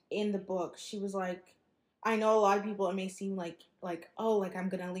and in the book, she was like, I know a lot of people, it may seem like, oh, like, I'm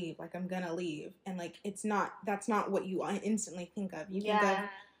gonna leave. And, like, that's not what you instantly think of. You think of,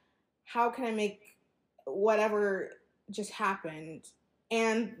 how can I make whatever just happened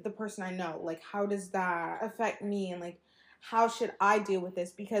and the person I know, like, how does that affect me? And, like, how should I deal with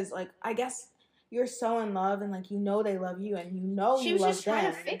this? Because, like, I guess you're so in love and, like, you know they love you and you know you love them. She was just trying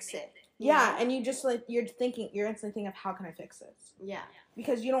to fix it. Yeah, and you just, like, you're instantly thinking of, how can I fix this? Yeah.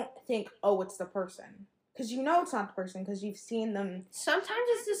 Because you don't think, oh, it's the person. Because you know it's not the person because you've seen them. Sometimes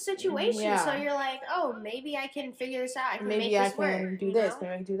it's the situation, so you're like, oh, maybe I can figure this out. I can make this work. Maybe I can do this,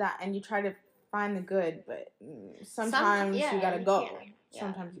 maybe I can do that. And you try to find the good, but sometimes you gotta go. Yeah.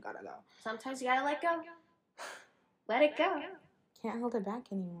 Sometimes you gotta go. Sometimes you gotta let go. Let it go. Can't hold it back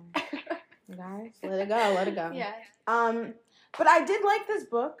anymore. Guys, let it go. Yeah. But I did like this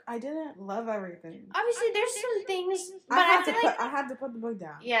book. I didn't love everything. Obviously, there's some things, but I had to put the book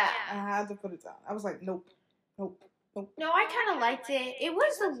down. Yeah. I had to put it down. I was like, nope. No, I kind of liked it. It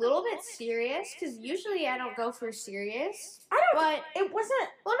was a little bit serious because usually I don't go for serious. But it wasn't.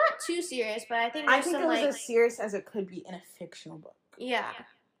 Well, not too serious, but I think I there's think some it was like as serious as it could be in a fictional book. yeah.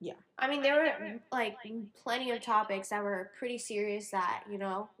 Yeah. I mean, there were like plenty of topics that were pretty serious. That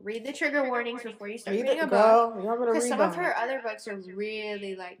read the trigger warnings before you start reading a book. Because some of her other books are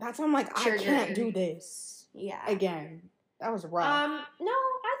really like. That's why I'm like, I can't do this. Yeah. Again, that was rough. No,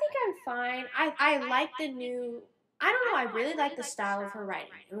 I think I'm fine. I like the new. I don't know. I really like the style of her writing.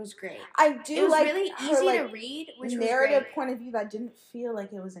 It was great. I do. It was like really her, easy like, to read, which narrative was great. point of view that didn't feel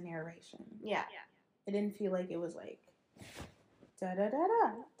like it was a narration. Yeah. It didn't feel like it was like da da da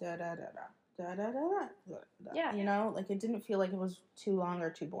da da da da da da da da. Yeah. You know, like it didn't feel like it was too long or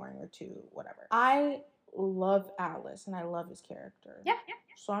too boring or too whatever. I love Atlas and I love his character. Yeah.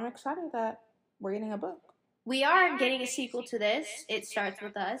 So I'm excited that we're getting a book. We are getting a sequel to this. It Starts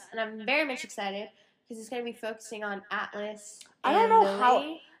With Us, and I'm very much excited because it's going to be focusing on Atlas. I don't know Lily.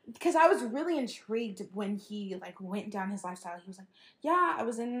 how, because I was really intrigued when he like went down his lifestyle. He was like, "Yeah, I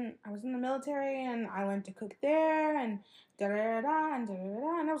was in the military and I learned to cook there and da da da and da da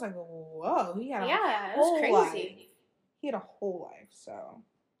da." And I was like, "Whoa, he had a it was whole crazy. life. He had a whole life." So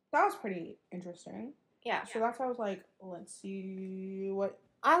that was pretty interesting. Yeah. So that's why I was like, "Let's see what."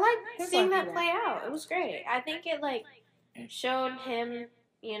 I like His seeing life that was play out. It was great. I think it like showed him,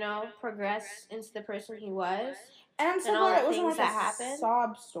 progress into the person he was. And I'm so and all glad the it wasn't things like that a happened.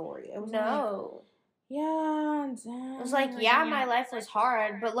 sob story. It was No. yeah, It was like, yeah, my life was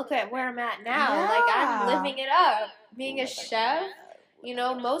hard, but look at where I'm at now. Like, I'm living it up. Being a chef,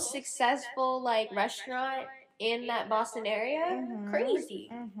 most successful, like, restaurant in that Boston area. Crazy.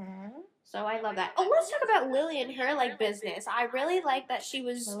 Mm-hmm. So I love that. Oh, let's talk about Lily and her, like, business. I really like that she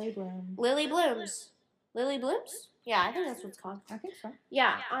was... Lily Bloom. Lily Blooms. Lily Blooms? Yeah, I think that's what it's called. I think so.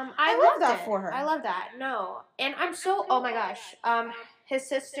 Yeah, I love loved that it. for her. I love that. No. And I'm so... Oh, my gosh. His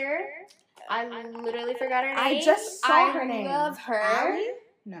sister... I literally forgot her name. I just saw her name. I love her. Allie?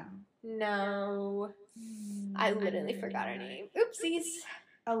 No. No. I literally forgot her name. Oopsies.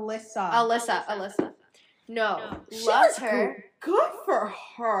 Alyssa. No. Love her. Good for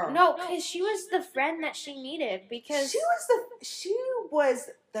her. No, because she was the friend that she needed. Because she was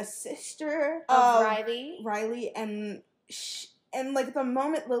the sister of Riley, and like the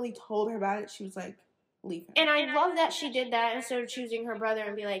moment Lily told her about it, she was like, leave him. And I love that she did that instead of choosing her brother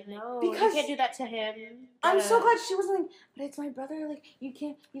and be like, no, because you can't do that to him. I'm so glad she wasn't like, but it's my brother. Like, you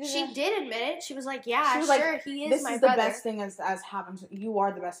can't. She did admit it. She was like, yeah, was sure, like, he is this my is brother. the best thing as happened to you.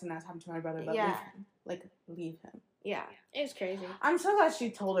 Are the best thing that's happened to my brother, but leave him. Like, leave him. Yeah, it was crazy. I'm so glad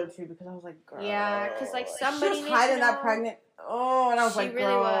she told her to because I was like, girl. Yeah, because like somebody she was hiding that pregnant. Oh, and I was like, she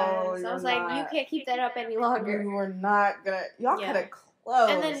really was. I was like, you can't keep that up any longer. You were not gonna. Y'all could have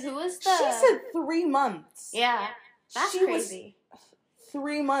closed. And then who was the? She said 3 months. Yeah, that's crazy.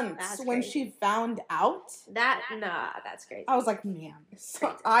 3 months when she found out. That's crazy. I was like, man,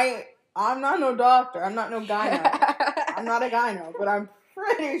 so I'm not no doctor. I'm not no gyno. I'm not a gyno, but I'm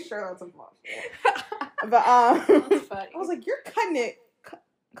pretty sure that's impossible. But That's funny. I was like, you're cutting it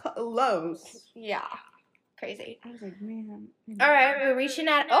close. Yeah, crazy. I was like, man. All right, we're reaching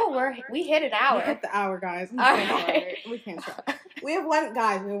at. Oh, we hit an hour. We hit the hour, guys. All right. We can't try. We have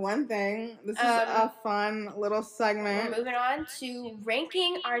one thing. This is a fun little segment. We're moving on to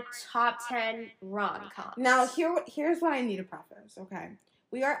ranking our top 10 rom-coms. Now, here's what I need to preface, okay?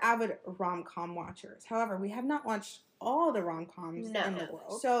 We are avid rom-com watchers. However, we have not watched all the rom-coms in the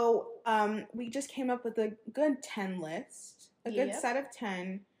world. So, we just came up with a good 10 list, a good set of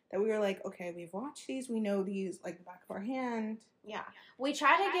 10 that we were like, okay, we've watched these, we know these like the back of our hand. Yeah. We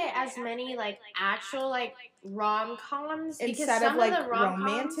try to get as many like actual like rom-coms instead of like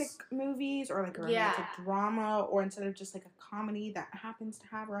romantic movies or like a romantic drama, or instead of just like a comedy that happens to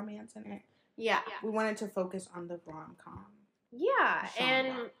have romance in it. Yeah. We wanted to focus on the rom-com. Yeah,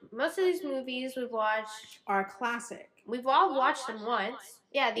 and most of these movies we've watched are classic. We've all watched them once.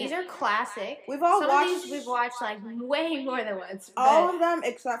 Yeah, these are classic. We've all watched. Some of these we've watched like way more than once. All of them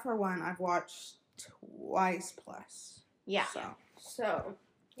except for one I've watched twice plus. Yeah. So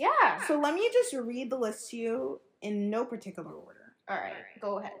yeah. So let me just read the list to you in no particular order. All right,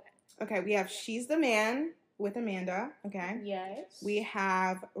 go ahead. Okay, we have She's the Man with Amanda. Okay. Yes. We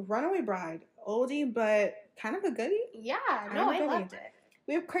have Runaway Bride, oldie but kind of a goodie. Yeah. No, I loved it.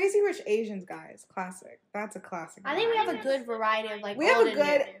 We have Crazy Rich Asians, guys. Classic. That's a classic. I think we have a good variety of like. We have a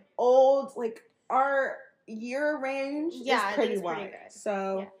good old like our year range is pretty wide. Pretty good.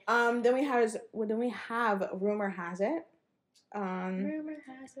 So then we have Rumor Has It. Rumor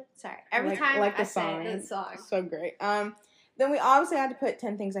Has It. Sorry, every time like I the song. say the song, so great. Then we obviously had to put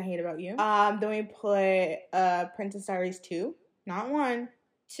 10 Things I Hate About You. Then we put Princess Diaries 2. Not 1.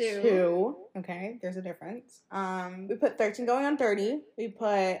 2. Okay, there's a difference. We put 13 Going on 30. We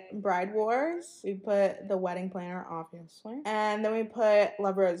put Bride Wars. We put The Wedding Planner, obviously. And then we put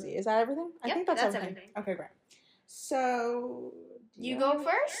Love Rosie. Is that everything? Yep, I think that's everything. Okay, great. So... You go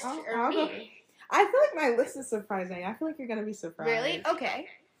first? Or me? Go. I feel like my list is surprising. I feel like you're going to be surprised. Really? Okay.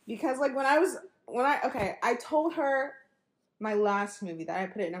 Because, like, I told her my last movie that I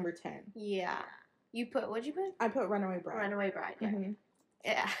put at number 10. Yeah. What'd you put? I put Runaway Bride. Runaway Bride, yeah. Mm-hmm.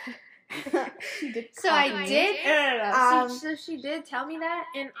 Yeah. She did. So I did. No. So she did tell me that,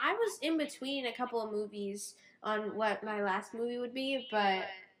 and I was in between a couple of movies on what my last movie would be, but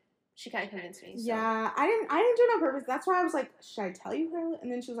she kind of convinced me. So. Yeah, I didn't do it on purpose. That's why I was like, should I tell you her?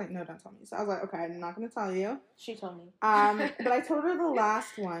 And then she was like, no, don't tell me. So I was like, okay, I'm not gonna tell you. She told me. But I told her the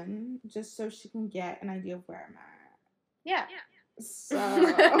last one just so she can get an idea of where I'm at. Yeah. So.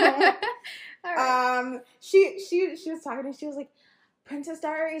 All right. She was talking to me. She was like, Princess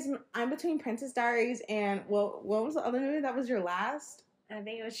Diaries. I'm between Princess Diaries and what was the other movie that was your last? I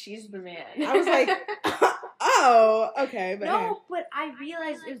think it was She's the Man. I was like, oh, okay. But no, anyway. but I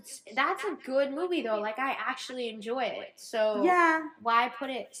realized that's a good movie though. Like I actually enjoy it. So yeah, why put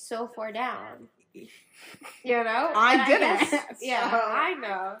it so far down? You know, I didn't. Yeah, so. I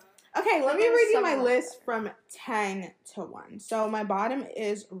know. Okay, let me read you my list from 10 to 1. So my bottom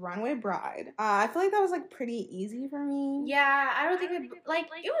is Runaway Bride. I feel like that was like pretty easy for me. Yeah, I don't think it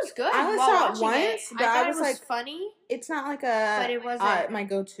was good. I only saw it once, but I thought I was like, funny. It's not like but it wasn't my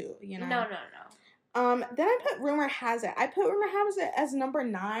go-to, you know. No. Then I put Rumor Has It. I put Rumor Has It as number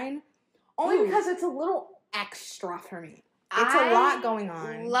 9, only because it's a little extra for me. It's a lot going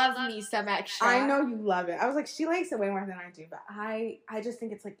on. Love me some extra. I know you love it. I was like, she likes it way more than I do, but I just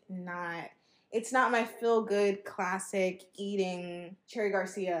think it's like it's not my feel-good classic eating Cherry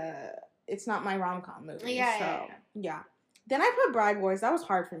Garcia. It's not my rom-com movie. Yeah. Then I put Bride Wars. That was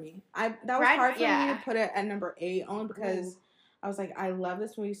hard for me. That was hard for me to put it at number 8 only because I was like, I love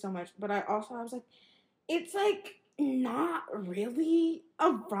this movie so much, but I was like, it's like not really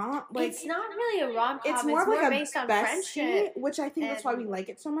a rom. Like it's not really a rom com. It's more like based on bestie, friendship, which I think that's why we like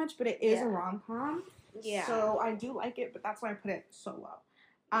it so much. But it is a rom com. Yeah. So I do like it, but that's why I put it so low.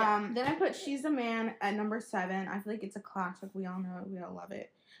 Then I put She's the Man at number 7. I feel like it's a classic. We all know it. We all love it.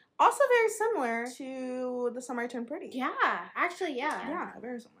 Also very similar to The Summer I Turned Pretty. Yeah, actually, yeah. Yeah,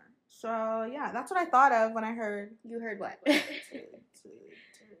 very similar. So yeah, that's what I thought of when I heard. You heard what?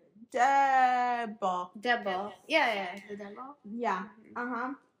 Deadball. Yeah, the Deadball. Yeah.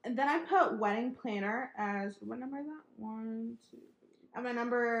 And then I put Wedding Planner as what number is that? 1, 2, 3. I'm at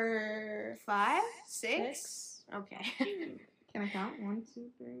number 5, 6. Okay. Can I count? 1, 2,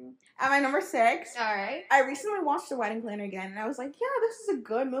 3. I'm at number 6. All right. I recently watched The Wedding Planner again, and I was like, yeah, this is a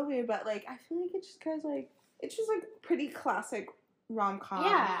good movie, but like I feel like it's just because like it's just like pretty classic rom-com.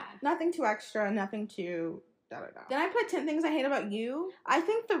 Yeah. Nothing too extra. Nothing too. Then I put 10 Things I Hate About You. I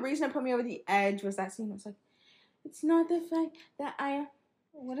think the reason it put me over the edge was that scene. It was like, it's not the fact that I.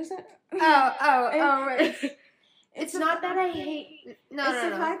 What is it? Right. It's not that I hate. No, it's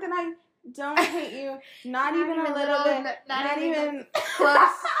the fact that I don't hate you. Not even a little bit. Not even close.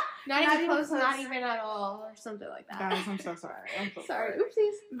 Not even close. Not even at all, or something like that. Guys, I'm so sorry. Sorry.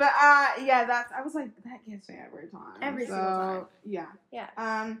 Oopsies. But yeah, I was like, that gets me every time. Every single time. Yeah.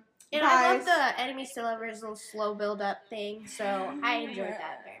 And guys, I love the Enemies to Lovers little slow build up thing, so I enjoyed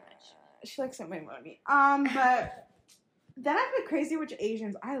that very much. She likes it way more than me. But then I put Crazy Rich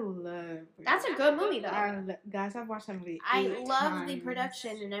Asians. I love. That's a good movie though. Guys, I've watched that movie. I love the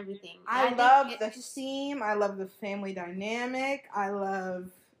production and everything. I love the theme. I love the family dynamic. I love.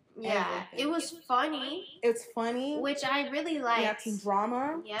 Yeah, everything. it was funny. It's funny, which I really liked. Yeah, some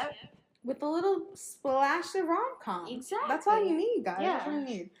drama. Yep. With a little splash of rom-com. Exactly. That's all you need, guys. Yeah. That's all you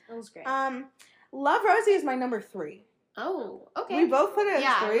need. That was great. Love Rosie is my number 3. Oh, okay. We both put it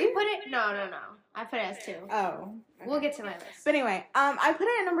as 3? We put it. No. I put it as 2. Oh. Okay. We'll get to my list. But anyway, I put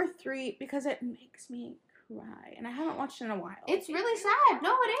it at number 3 because it makes me cry, and I haven't watched it in a while. It's really sad.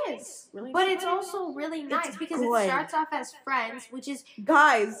 No, it is. Really but sad. It's also really nice because good. it starts off as friends, which is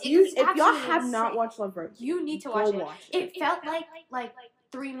guys. If y'all have insane. not watched Love Rosie, you need to watch it. It felt like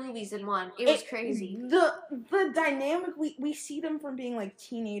 3 movies in one. It was crazy. The dynamic we see them from being like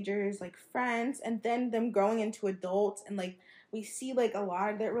teenagers, like friends, and then them growing into adults, and like we see like a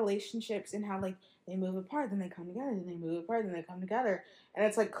lot of their relationships and how like they move apart, then they come together, then they move apart, then they come together. And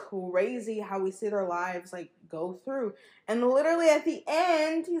it's like crazy how we see their lives like go through. And literally at the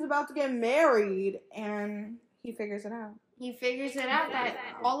end, he's about to get married and he figures it out. he figures it out that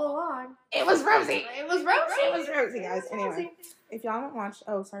all along It was Rosie. it was Rosie. It was Rosie, guys. It was Anyway, Rosie. if y'all haven't watched,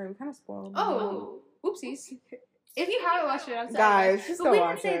 sorry, we kind of spoiled. Oh, oopsies. If you haven't watched it, I'm sorry. Guys, just but go we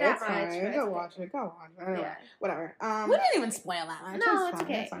watch didn't say it. that It's much. fine. but Go it's watch it. Go watch it. Anyway, Yeah. whatever. We didn't even spoil that okay. much. No, it's fine,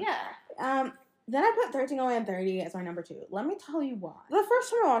 okay. it's fine. Yeah. Then I put 13 Away and 30 as my number 2. Let me tell you why. The first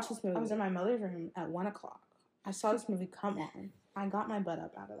time I watched this movie, I was in my mother's room at 1 o'clock. I saw this movie come on. I got my butt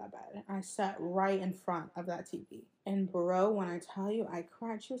up out of that bed. I sat right in front of that TV. And bro, when I tell you, I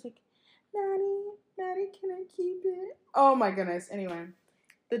cried. She was like, Maddie, can I keep it? Oh my goodness. Anyway,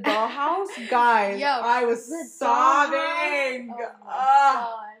 the dollhouse, guys, Yo, I was the sobbing. Oh my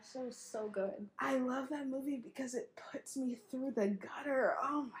Ah. gosh, it was so good. I love that movie because it puts me through the gutter.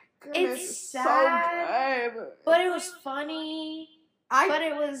 Oh my goodness. It's so sad, good. But it was funny. But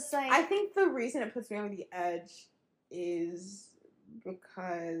it was like I think the reason it puts me over the edge is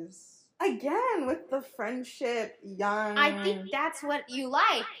because, again, with the friendship, young. I think that's what you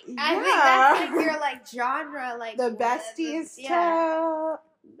like. yeah. I think that's like your like genre, like the besties yeah.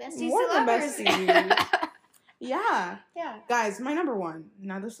 Besties more to than lovers. besties. Yeah. Yeah. Guys, my number 1.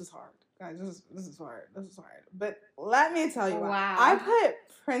 Now this is hard. Guys, this is hard. This is hard. But let me tell you why. Wow. I put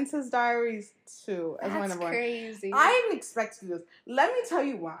Princess Diaries 2 as my That's number 1. crazy. I didn't expect to do this. Let me tell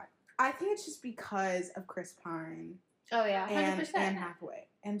you why. I think it's just because of Chris Pine Oh yeah, and 100%. Anne Hathaway.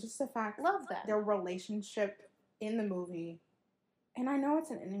 And just the fact Love that. their relationship in the movie. And I know it's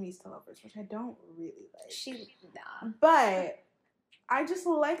an enemies to lovers, which I don't really like. But I just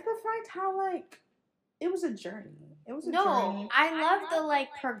like the fact how, like, it was a journey. It was a journey. I love the like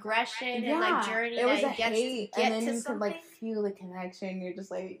progression and like journey it was that a gets hate, to get and then to you something. could like feel the connection. You're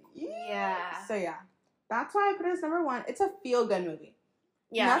just like, Yeah. So yeah, that's why I put it as number 1. It's a feel good movie.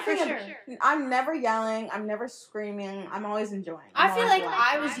 Yeah, Nothing for ab- sure. I'm never yelling. I'm never screaming. I'm always enjoying. I I'm feel always like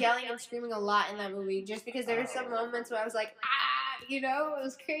laughing. I was yelling and screaming a lot in that movie just because there were some moments where I was like, you know, it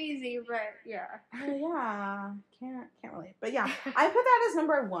was crazy, but yeah. Oh, yeah, can't relate. But yeah, I put that as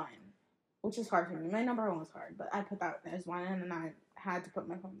number 1, which is hard for me. My number 1 was hard, but I put that as 1, and then I had to put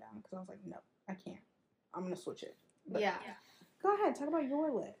my phone down because I was like, no, I can't. I'm gonna switch it. But Yeah. Go ahead, talk about your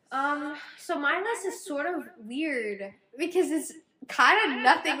list. So my list is sort of weird because it's kind of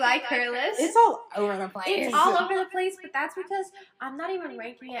nothing like her list. It's all over the place. It's all over the place, but that's because I'm not even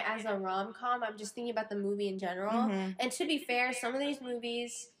ranking it as a rom-com. I'm just thinking about the movie in general. Mhm. And to be fair, some of these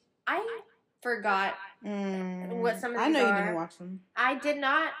movies, I forgot what some of these I know are. you didn't watch them. I did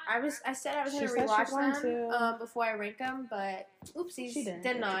not. I said I was going She to said she rewatch wanted them to. before I rank them, but oopsies, She didn't.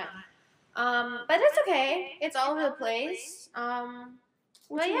 did not. But it's okay. It's all over the place.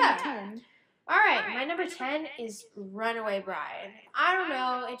 What's But your yeah. number 10? All right, my number 10 is Runaway Bride. I don't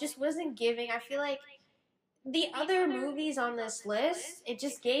know, it just wasn't giving. I feel like the other movies on this list, it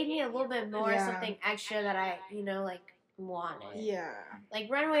just gave me a little bit more Yeah. something extra that I, like wanted. Yeah. Like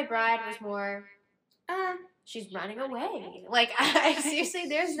Runaway Bride was more, she's running away. Like I seriously,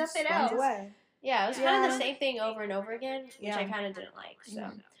 there's nothing Runs else. away. Yeah, it was kind of Yeah. the same thing over and over again, which Yeah. I kind of didn't like. So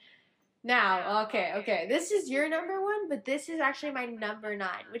Mhm. now, okay, this is your number 1, but this is actually my number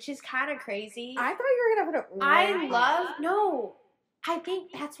 9, which is kind of crazy. I thought you were gonna put it. I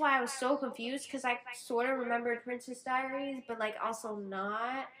think that's why I was so confused because I sort of remembered Princess Diaries, but like also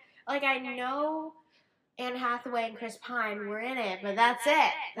not. Like I know Anne Hathaway and Chris Pine were in it, but that's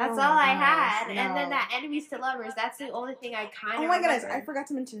it. That's Oh all my I goodness, had. And then no. that Enemies to Lovers, that's the only thing I kind of Oh my goodness! remember. I forgot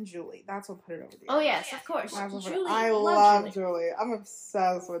to mention Julie. That's what put it over the. Oh edge. yes, of course. That's what put it- Julie, I love love Julie. Julie. I'm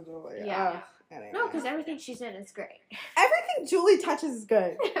obsessed with Julie. Yeah. Ugh, anyway. No, because everything she's in is great. everything Julie touches is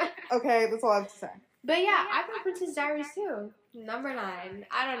good. Okay, that's all I have to say. But yeah, I put Princess Diaries too. Number 9.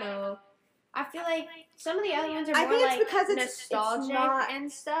 I don't know. I feel like some of the other ones are I more think it's like because it's nostalgic not-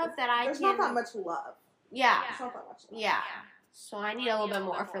 and stuff that I There's can. not that much love. Yeah, There's not that much love. yeah. So I need a little bit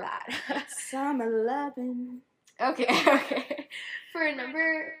more for that. Summer loving. Okay. For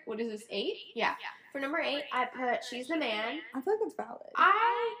number, what is this, 8? Yeah. For number 8, I put She's the Man. I feel like it's valid.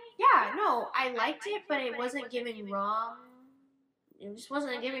 I liked it, but it wasn't giving rom. It just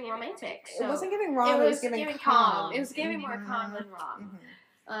wasn't giving romantic. So it wasn't giving wrong. It was giving calm. It was giving more calm Mhm. than rom.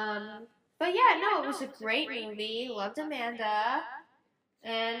 Mhm. But yeah, no, it was a great movie. Loved Amanda.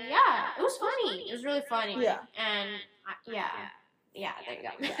 And yeah, it was funny. It was really funny. Yeah. And yeah, there you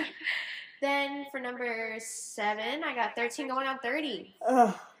go. Then for number 7, I got 13 Going on 30.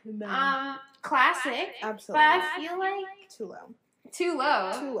 Ugh, no. Classic. Absolutely. But I feel like Too low. too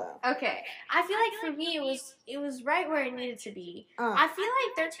low. Too low. Okay. I feel like for me it was right where it needed to be. I feel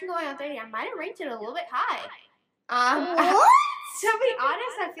like 13 Going on 30, I might have ranked it a little bit high. What? To be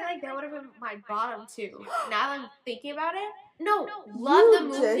honest, I feel like that would have been my bottom 2. Now that I'm thinking about it. No, love the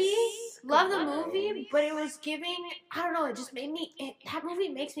movie. Love the movie, but it was giving, I don't know, it just made me, that movie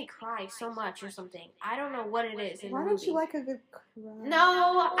makes me cry so much or something. I don't know what it is. Why don't you like a good cry?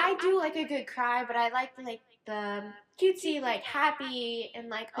 No, I do like a good cry, but I like the cutesy, like happy and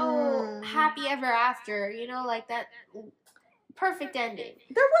like, happy ever after, you know, like that perfect ending.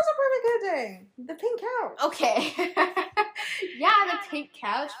 There was a perfect ending. The pink couch. Okay. Yeah, the pink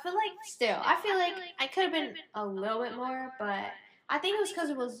couch, but like still, I feel like I could have been a little bit more, but I think it was because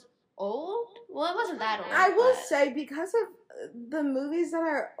it was old. Well, it wasn't that old. I will say, because of the movies that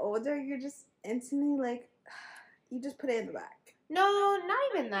are older, you're just instantly like, you just put it in the back. No, not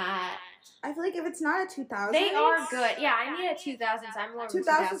even that. I feel like if it's not a 2000s, they are good. Yeah, I need a 2000s. I'm more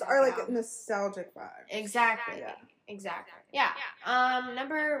 2000s are like a nostalgic vibe. Exactly. Yeah. Exactly. Yeah.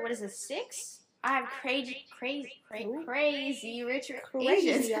 Number, what is it, 6? I have crazy rich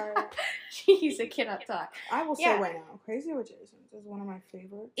Asians. Jeez, I cannot talk. I will say right now, Crazy Rich Asians is one of my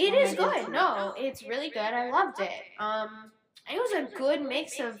favorites. It is good. No, it's really good. I loved it. It was a good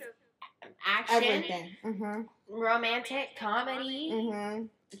mix of action, everything, romantic, comedy,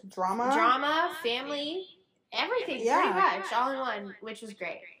 drama, family, everything. Pretty much all in one, which was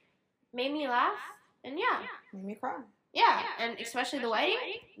great. Made me laugh, and made me cry. Yeah, and especially the wedding,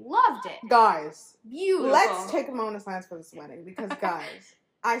 loved it. Guys, beautiful. Let's take a moment of silence for this wedding, because guys,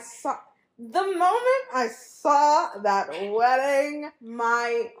 the moment I saw that wedding,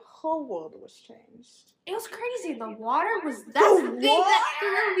 my whole world was changed. It was crazy. The water was the thing that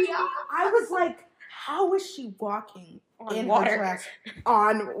threw me off. I was like, how is she walking on water? Her dress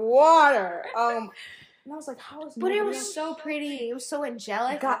on water? And I was like, how is? But it was so pretty. It was so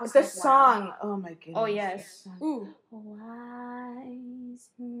angelic. God, the song. Wow. Oh my goodness. Oh yes. Ooh. Wise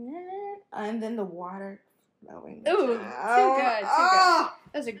men. And then the water flowing. Ooh, too good. That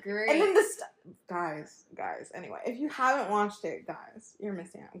was a great. And then the guys. Anyway, if you haven't watched it, guys, you're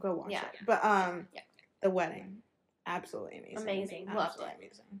missing out. Go watch it. But the wedding, absolutely amazing. Loved it.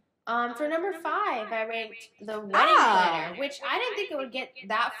 Amazing. For number 5, I ranked The Wedding Planner, which I didn't think it would get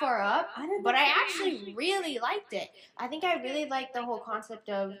that far up, but I actually really liked it. I think I really liked the whole concept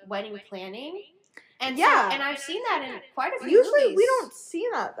of wedding planning. And and I've seen that in quite a few Usually movies. we don't see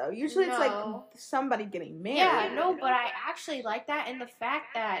that, though. Usually it's like somebody getting married. Yeah, no, but I actually like that, and the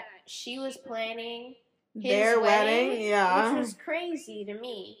fact that she was planning their wedding, which was crazy to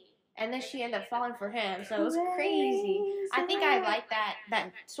me. And then she ended up falling for him, so it was crazy. I think I like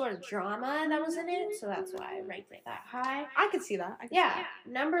that sort of drama that was in it, so that's why I ranked it that high. I could see that.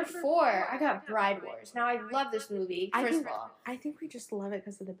 Number 4, I got Bride Wars. Now, I love this movie, first of all. I think we just love it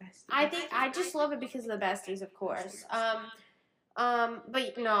because of the besties. I just love it because of the besties, of course.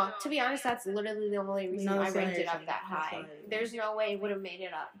 But no, to be honest, that's literally the only reason I ranked it up that high. There's no way it would have made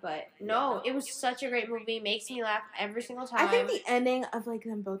it up, but no, it was such a great movie. Makes me laugh every single time. I think the ending of like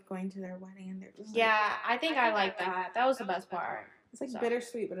them both going to their wedding and they're just I think I like that. That was the best part. It's like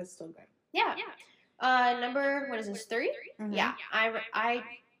bittersweet, but it's still good. Yeah. Number, what is this, 3? Mm-hmm. Yeah. I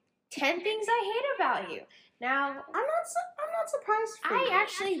 10 things I hate about you. Now, I'm not surprised for I you.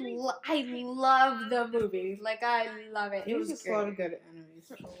 Actually I love the movie. Like, I love it. It was just great. love a good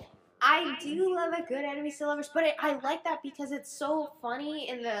enemies. I do love a good enemies to lovers, but I like that because it's so funny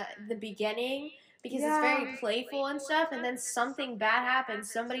in the beginning because it's very playful and stuff, and then something bad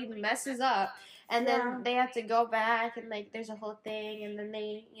happens. Somebody messes up, and then they have to go back, and like there's a whole thing, and then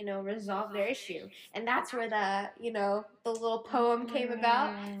they resolve their issue, and that's where the the little poem came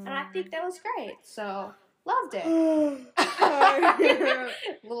about, and I think that was great. So. Loved it. A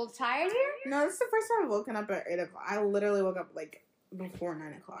little tired here? No, this is the first time I've woken up at 8 o'clock. I literally woke up like before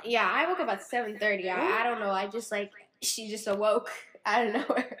 9 o'clock. Yeah, I woke up at 7:30. I don't know. I just she just awoke out of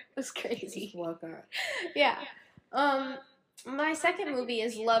nowhere. It was crazy. Just woke up. Yeah. My second movie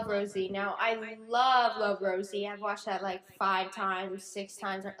is Love, Rosie. Now, I love Rosie. I've watched that like 5 times, 6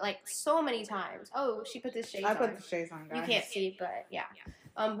 times, like so many times. Oh, she put the shades on. I put the shades on, guys. You can't see, but yeah.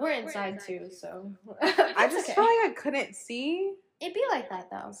 We're inside too, so. I just felt like I couldn't see. It'd be like that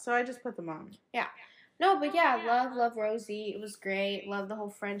though. So I just put them on. Yeah. No, but yeah, love Rosie. It was great. Love the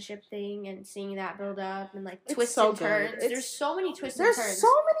whole friendship thing and seeing that build up and like twists and turns. There's so many twists and turns. There's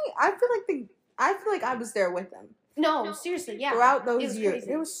so many. I feel like I was there with them. No, seriously, yeah. Throughout those years, crazy.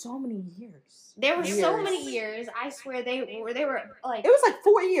 There was so many years. There were so many years. I swear they were like. It was like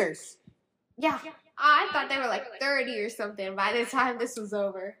 4 years. Yeah. I thought they were like 30 or something by the time this was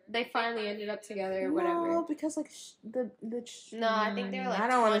over. They finally ended up together or whatever. No, because like No, I think they were like I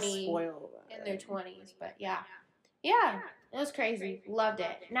don't want to spoil that. In their 20s, but yeah. Yeah, it was crazy. Loved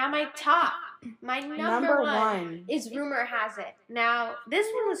it. Now my top My number one is Rumor Has It. Now, this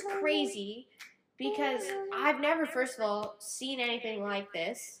one was crazy because I've never, first of all, seen anything like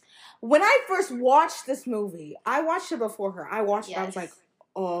this. When I first watched this movie, I watched it before her. I watched it. I was like,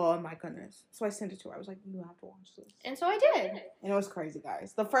 oh my goodness. So I sent it to her. I was like, you have to watch this. And so I did. And it was crazy,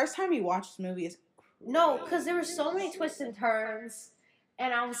 guys. The first time you watch this movie is crazy. No, because there were so many twists and turns.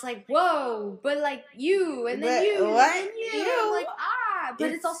 And I was like, whoa, but like you, and then you, what? and you. I'm like,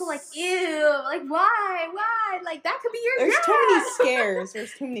 but it's also like, ew, like why? Like that could be your There's dad. too many scares.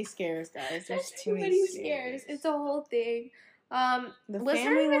 There's too many scares, guys. There's too many scares. It's a whole thing. The was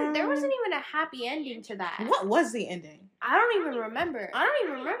family there wasn't even a happy ending to that. What was the ending? I don't even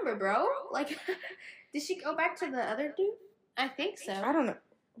remember, bro. Like, did she go back to the other dude? I think so. I don't know.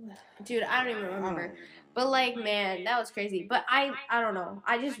 Dude, I don't even remember. But like, man, that was crazy. But I don't know.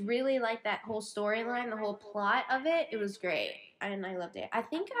 I just really liked that whole storyline, the whole plot of it. It was great. And I loved it. I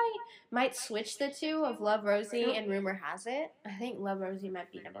think I might switch the two of Love Rosie and Rumor Has It. I think Love Rosie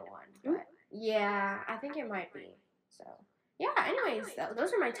might be number one. But yeah, I think it might be. So yeah, anyways,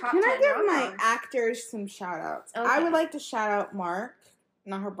 those are my top 10 Can I give rom-coms. my actors some shout outs? Okay. I would like to shout out Mark.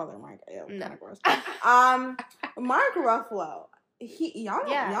 Not her brother, Mark. Ew, No. kind of gross. Mark Ruffalo. Y'all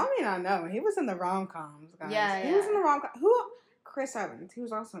may not know. He was in the rom-coms, guys. Yeah, He was in the rom-coms. Chris Evans. He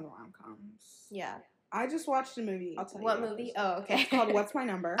was also in the rom-coms. Yeah. I just watched a movie. I'll tell you. What movie? Oh, okay. It's called What's My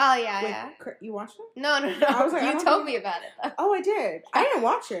Number? Oh, yeah. You watched it? No. I was like, you told me about it, though. Oh, I did. I didn't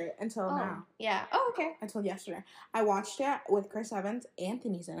watch it until now. Yeah. Oh, okay. Until yesterday. I watched it with Chris Evans.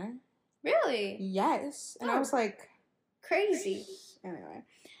 Anthony's in it. Really? Yes. And I was like... Crazy. Anyway.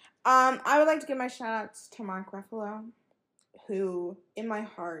 I would like to give my shout-outs to Mark Ruffalo, who, in my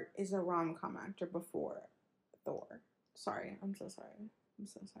heart, is a rom-com actor before Thor. Sorry. I'm so sorry.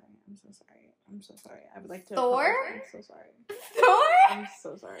 I would like to... Thor? apologize. I'm so sorry. Thor? I'm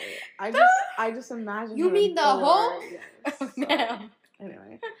so sorry. I just imagine You him mean in the Thor. Hulk? Yes. Man.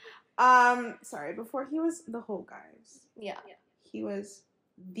 Anyway. Sorry. Before he was the Hulk, guys. Yeah. He was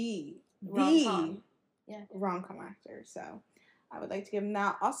the Rom-com. rom-com actor. So I would like to give him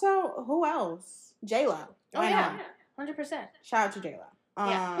that. Also, who else? J-Lo. Oh, yeah. 100%. Shout out to J-Lo.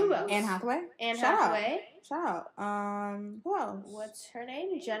 Yeah. Who else? Anne Hathaway. Anne Shout Hathaway. Shout out. Who else? What's her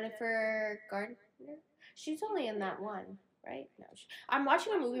name? Jennifer Gardner? She's only in that one, right? No. I'm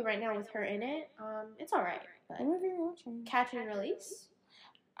watching a movie right now with her in it. It's alright. What movie are you watching? Catch and Release.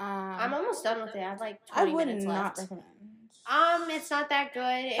 I'm almost done with it. I have like I 20 would minutes not left. recommend. It's not that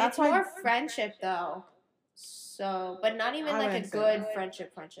good. That's it's why- more friendship though. So, but not even I like a wouldn't say good that.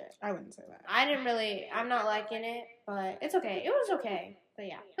 friendship. I wouldn't say that. I'm not liking it, but it's okay. It was okay. But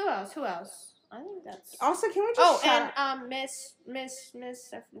yeah. Who else? I think that's... Also, can we just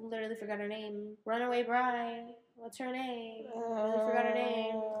Miss, I literally forgot her name. Runaway Bride. What's her name? I really forgot her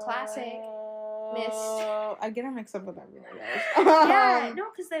name. Classic. Miss. I get them mixed up with everyone else. Yeah, no,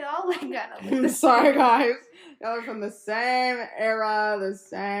 because they all like got I'm sorry, guys. Y'all are from the same era, the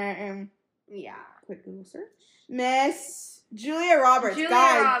same. Yeah. Quick Google search. Miss Julia Roberts.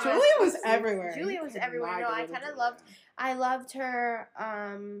 Guys, Julia was everywhere. Julia was everywhere. No, I loved her.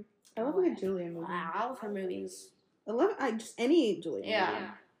 I love a good Julia movie. Wow, I love her movies. I love just any Julia movie.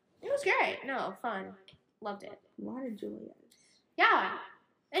 Yeah. It was great. No, fun. Loved it. A lot of Julias. Yeah.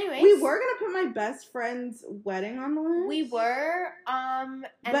 Anyways. We were gonna put my best friend's wedding on the list. We were, and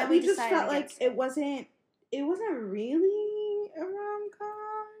but then we just felt like against it wasn't really a rom-com.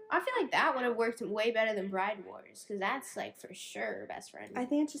 I feel like that would have worked way better than Bride Wars, because that's like for sure best friend. I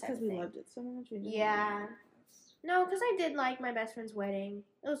think it's just because type of we thing. loved it so much. Yeah. No, because I did like my best friend's wedding.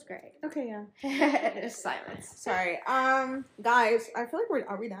 It was great. Okay, yeah. There's silence. Sorry. Guys, I feel like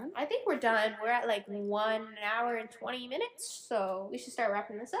are we done? I think we're done. We're at like 1 hour and 20 minutes, so we should start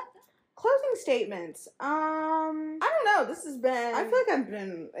wrapping this up. Closing statements. I don't know. This has been. I feel like I've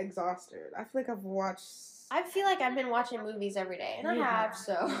been exhausted. I feel like I've watched. I feel like I've been watching movies every day, and I have,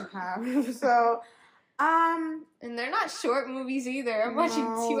 so. So, and they're not short movies either. I'm watching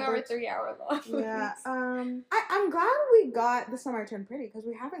 2 hour, 3 hour long movies. Yeah. I'm glad we got The Summer I Turned Pretty because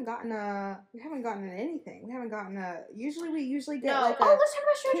we haven't gotten anything. We haven't gotten usually get no. like Let's talk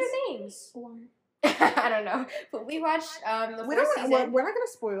about Stranger Things. Why? I don't know, but we watched the first season. We're not gonna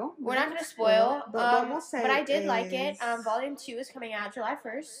spoil. We're not gonna spoil. But what we'll say but I did is, like it. Volume 2 is coming out July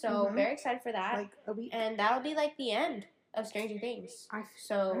 1st, so very excited for that. Like a week. And that'll be like the end of Stranger Things. I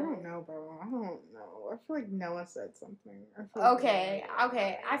don't know, bro. I don't know. I feel like Noah said something. Okay.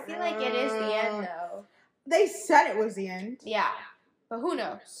 I feel like it is the end though. They said it was the end. Yeah. But who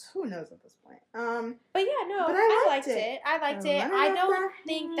knows? Who knows at this point? But yeah, no, but I liked it. I liked it. I don't that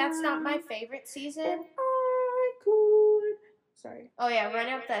think that's not my favorite season. I could. Sorry. Oh yeah, Run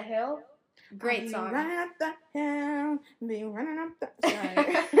Up That Hill. Great song. Running up the hill, be running up the.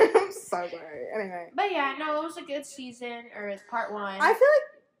 Sorry, I'm so sorry. Anyway, But yeah, no, it was a good season or part 1. I feel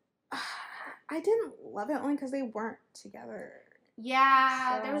like I didn't love it only because they weren't together.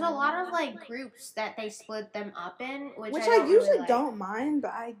 Yeah, there was a lot of like groups that they split them up in, which I usually really like. don't mind,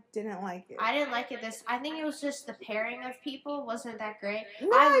 but I didn't like it. I didn't like it. I think it was just the pairing of people wasn't that great. No,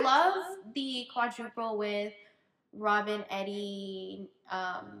 I love the quadruple with Robin, Eddie,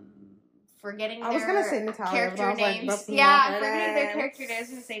 forgetting I was gonna say their Natalia, character but I was like, names. that's yeah, not forgetting their it. character names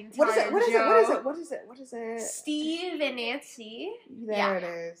and saying What is it? Natalia, What is it? Joe, What is it? What is it? What is it? Steve and Nancy. There it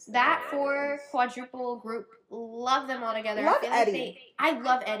is. That There 4 it is. quadruple group, love them all together. Love I feel Eddie. Like I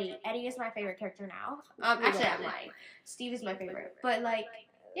love Eddie. Eddie is my favorite character now. Actually, I'm lying. Steve is my favorite. But like,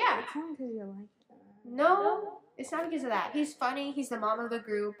 yeah. It's not because you like it. No, it's not because of that. He's funny. He's the mom of the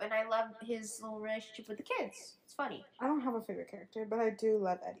group, and I love his little relationship with the kids. It's funny. I don't have a favorite character, but I do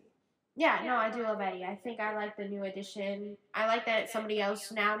love Eddie. Yeah, no, I do love Eddie. I think I like the new addition. I like that somebody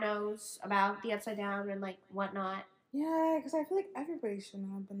else now knows about the Upside Down and like whatnot. Yeah, because I feel like everybody should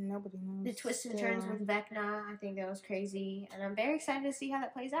know, but nobody knows. The twists and turns with Vecna, I think that was crazy, and I'm very excited to see how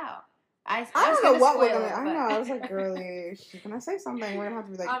that plays out. I don't know what we're spoil gonna. it, I but- know. I was like, girly, she's gonna say something. We're gonna have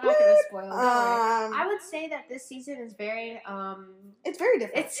to be like, I'm not gonna spoil it. Don't worry. Um, I would say that this season is very it's very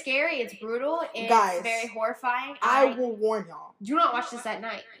different. it's scary, it's brutal, it's Guys, very horrifying. I will warn y'all. do not watch this at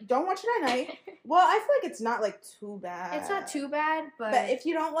night. Don't watch it at night. Well, I feel like it's not like too bad. It's not too bad, but But if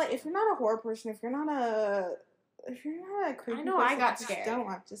you're not a horror person, if you're not a creepy I know, person, I got just scared. Don't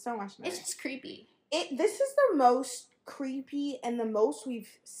watch it at night. it's just creepy. This is the most creepy and the most we've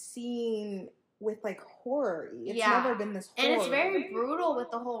seen with like horror. It's Yeah. never been this horror. And it's very brutal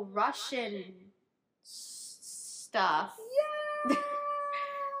with the whole Russian stuff. Yeah.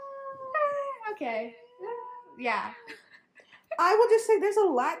 Okay. Yeah. I will just say there's a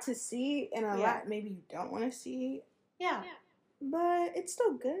lot to see and a Yeah. lot maybe you don't want to see, Yeah. but it's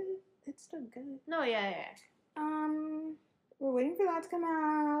still good. It's still good. No, yeah. We're waiting for that to come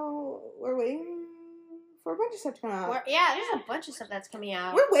out. We're waiting for a bunch of stuff to come out. There's a bunch of stuff that's coming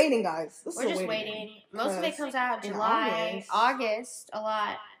out. We're waiting, guys. This We're is a just waiting waiting. game. Most of it 'Cause comes out in July, August, a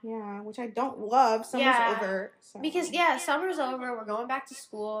lot. Yeah, which I don't love. Summer's Yeah. over. So. Because summer's over. We're going back to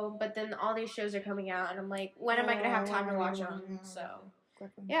school, but then all these shows are coming out, and I'm like, when am I gonna have time to watch them? So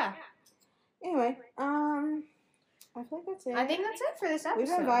yeah, Anyway, I feel like that's it. I think that's it for this episode.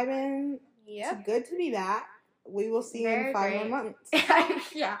 We've been vibing. Yep. It's good to be back. We will see you Very in 5 great. more months.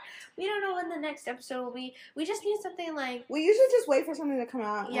 Yeah. We don't know when the next episode will be. We just need something like We usually just wait for something to come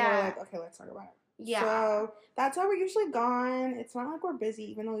out and Yeah. we're like, okay, let's talk about it. yeah. So that's why we're usually gone. It's not like we're busy,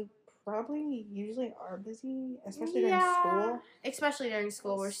 even though we probably usually are busy, especially during school. Especially during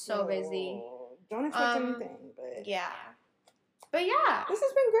school, we're so busy. Don't expect anything, but Yeah. But yeah, this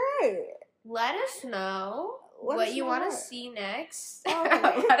has been great. let us know Let what us you know want to what. see next.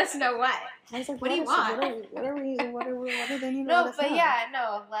 Oh. Let us know what. I was like, What do you let us- want? What do they need to No, let us but know? yeah,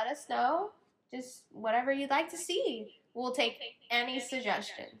 no, let us know. Just whatever you'd like to see. We'll take any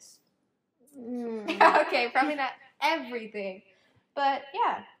suggestions. Mm. Okay, probably not everything. But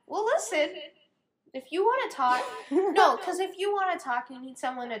yeah, we'll listen. If you want to talk, no, because if you want to talk, you need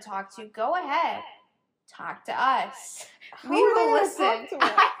someone to talk to, go ahead. Talk to us. How We are they will gonna listen. talk to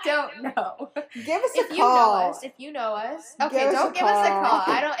us? I don't know. Give us If a you know call. us, Give okay, us don't a give us a call.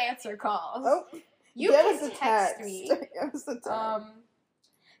 call. I don't answer calls. Oh, You give can us a text text. me. Give us a text.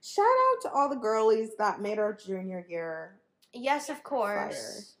 Shout out to all the girlies that made our junior year. Yes, of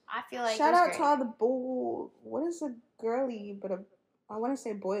course. I feel like Shout it was out great. to all the what is a girly, but I want to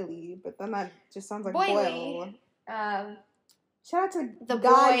say boily, but then that just sounds like Boily. boil. Shout out to The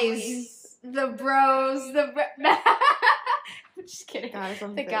guys. boys, the bros, I'm just kidding. Guys, I'm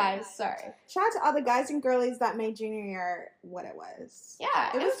The big. guys, sorry. Shout out to all the guys and girlies that made junior year what it was. Yeah,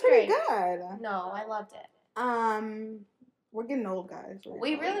 It it was was pretty great. good. No, I loved it. We're getting old, guys. We're We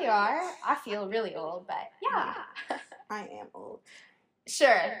getting really old. are. I feel really old, but yeah. I am old.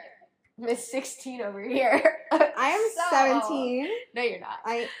 Sure. Miss 16 over here. I am So- 17. No, you're not.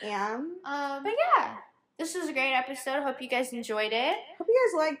 I am. But yeah, this was a great episode. I hope you guys enjoyed it. Hope you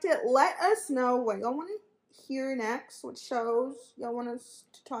guys liked it. Let us know what y'all want to hear next. What shows y'all want us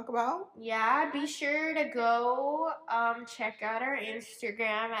to talk about. Yeah, be sure to go check out our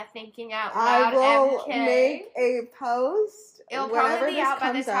Instagram at Thinking Out I Loud will MK. make a post. It'll whenever probably be this out by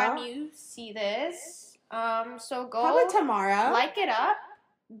the comes time out. you see this. So go Probably tomorrow. like it up.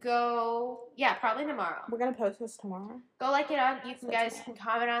 Probably tomorrow. We're gonna post this tomorrow. Go like it up. You So guys tomorrow. can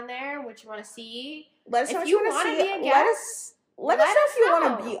comment on there what you want to see. Let us If know what you you want wanna to be see. a Let guest, us Let us know if you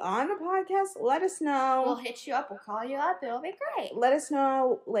want to be on the podcast. Let us know. We'll hit you up. We'll call you up. It'll be great. Let us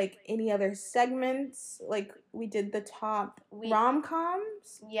know, like, any other segments. Like, we did the top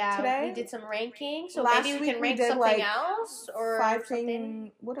rom-coms today. We did some ranking. So last maybe we week can rank did, something like, else or 5 something.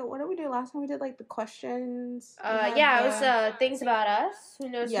 things. What did we do last time? We did, like, the questions. It was things about us. Who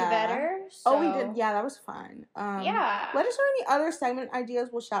knows who better? So. Oh, we did. Yeah, that was fun. Let us know any other segment ideas.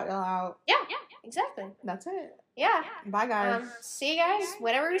 We'll shout y'all out. Yeah, exactly. That's it. Yeah. Bye, guys. See you guys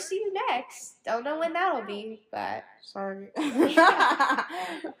whenever we see you next. Don't know when that'll be, but sorry. Okay.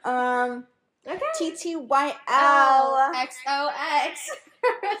 TTYL XOX.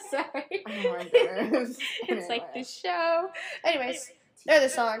 Sorry. Oh my goodness. It's like the show. Anyways, they're the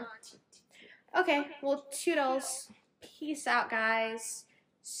song. Okay, well, toodles. Peace out, guys.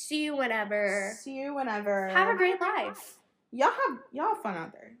 See you whenever. Have a great life. Y'all have fun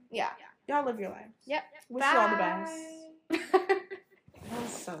out there. Yeah. Y'all live your life. Yep. Wish you all the best. That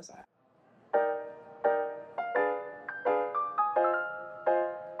was so sad.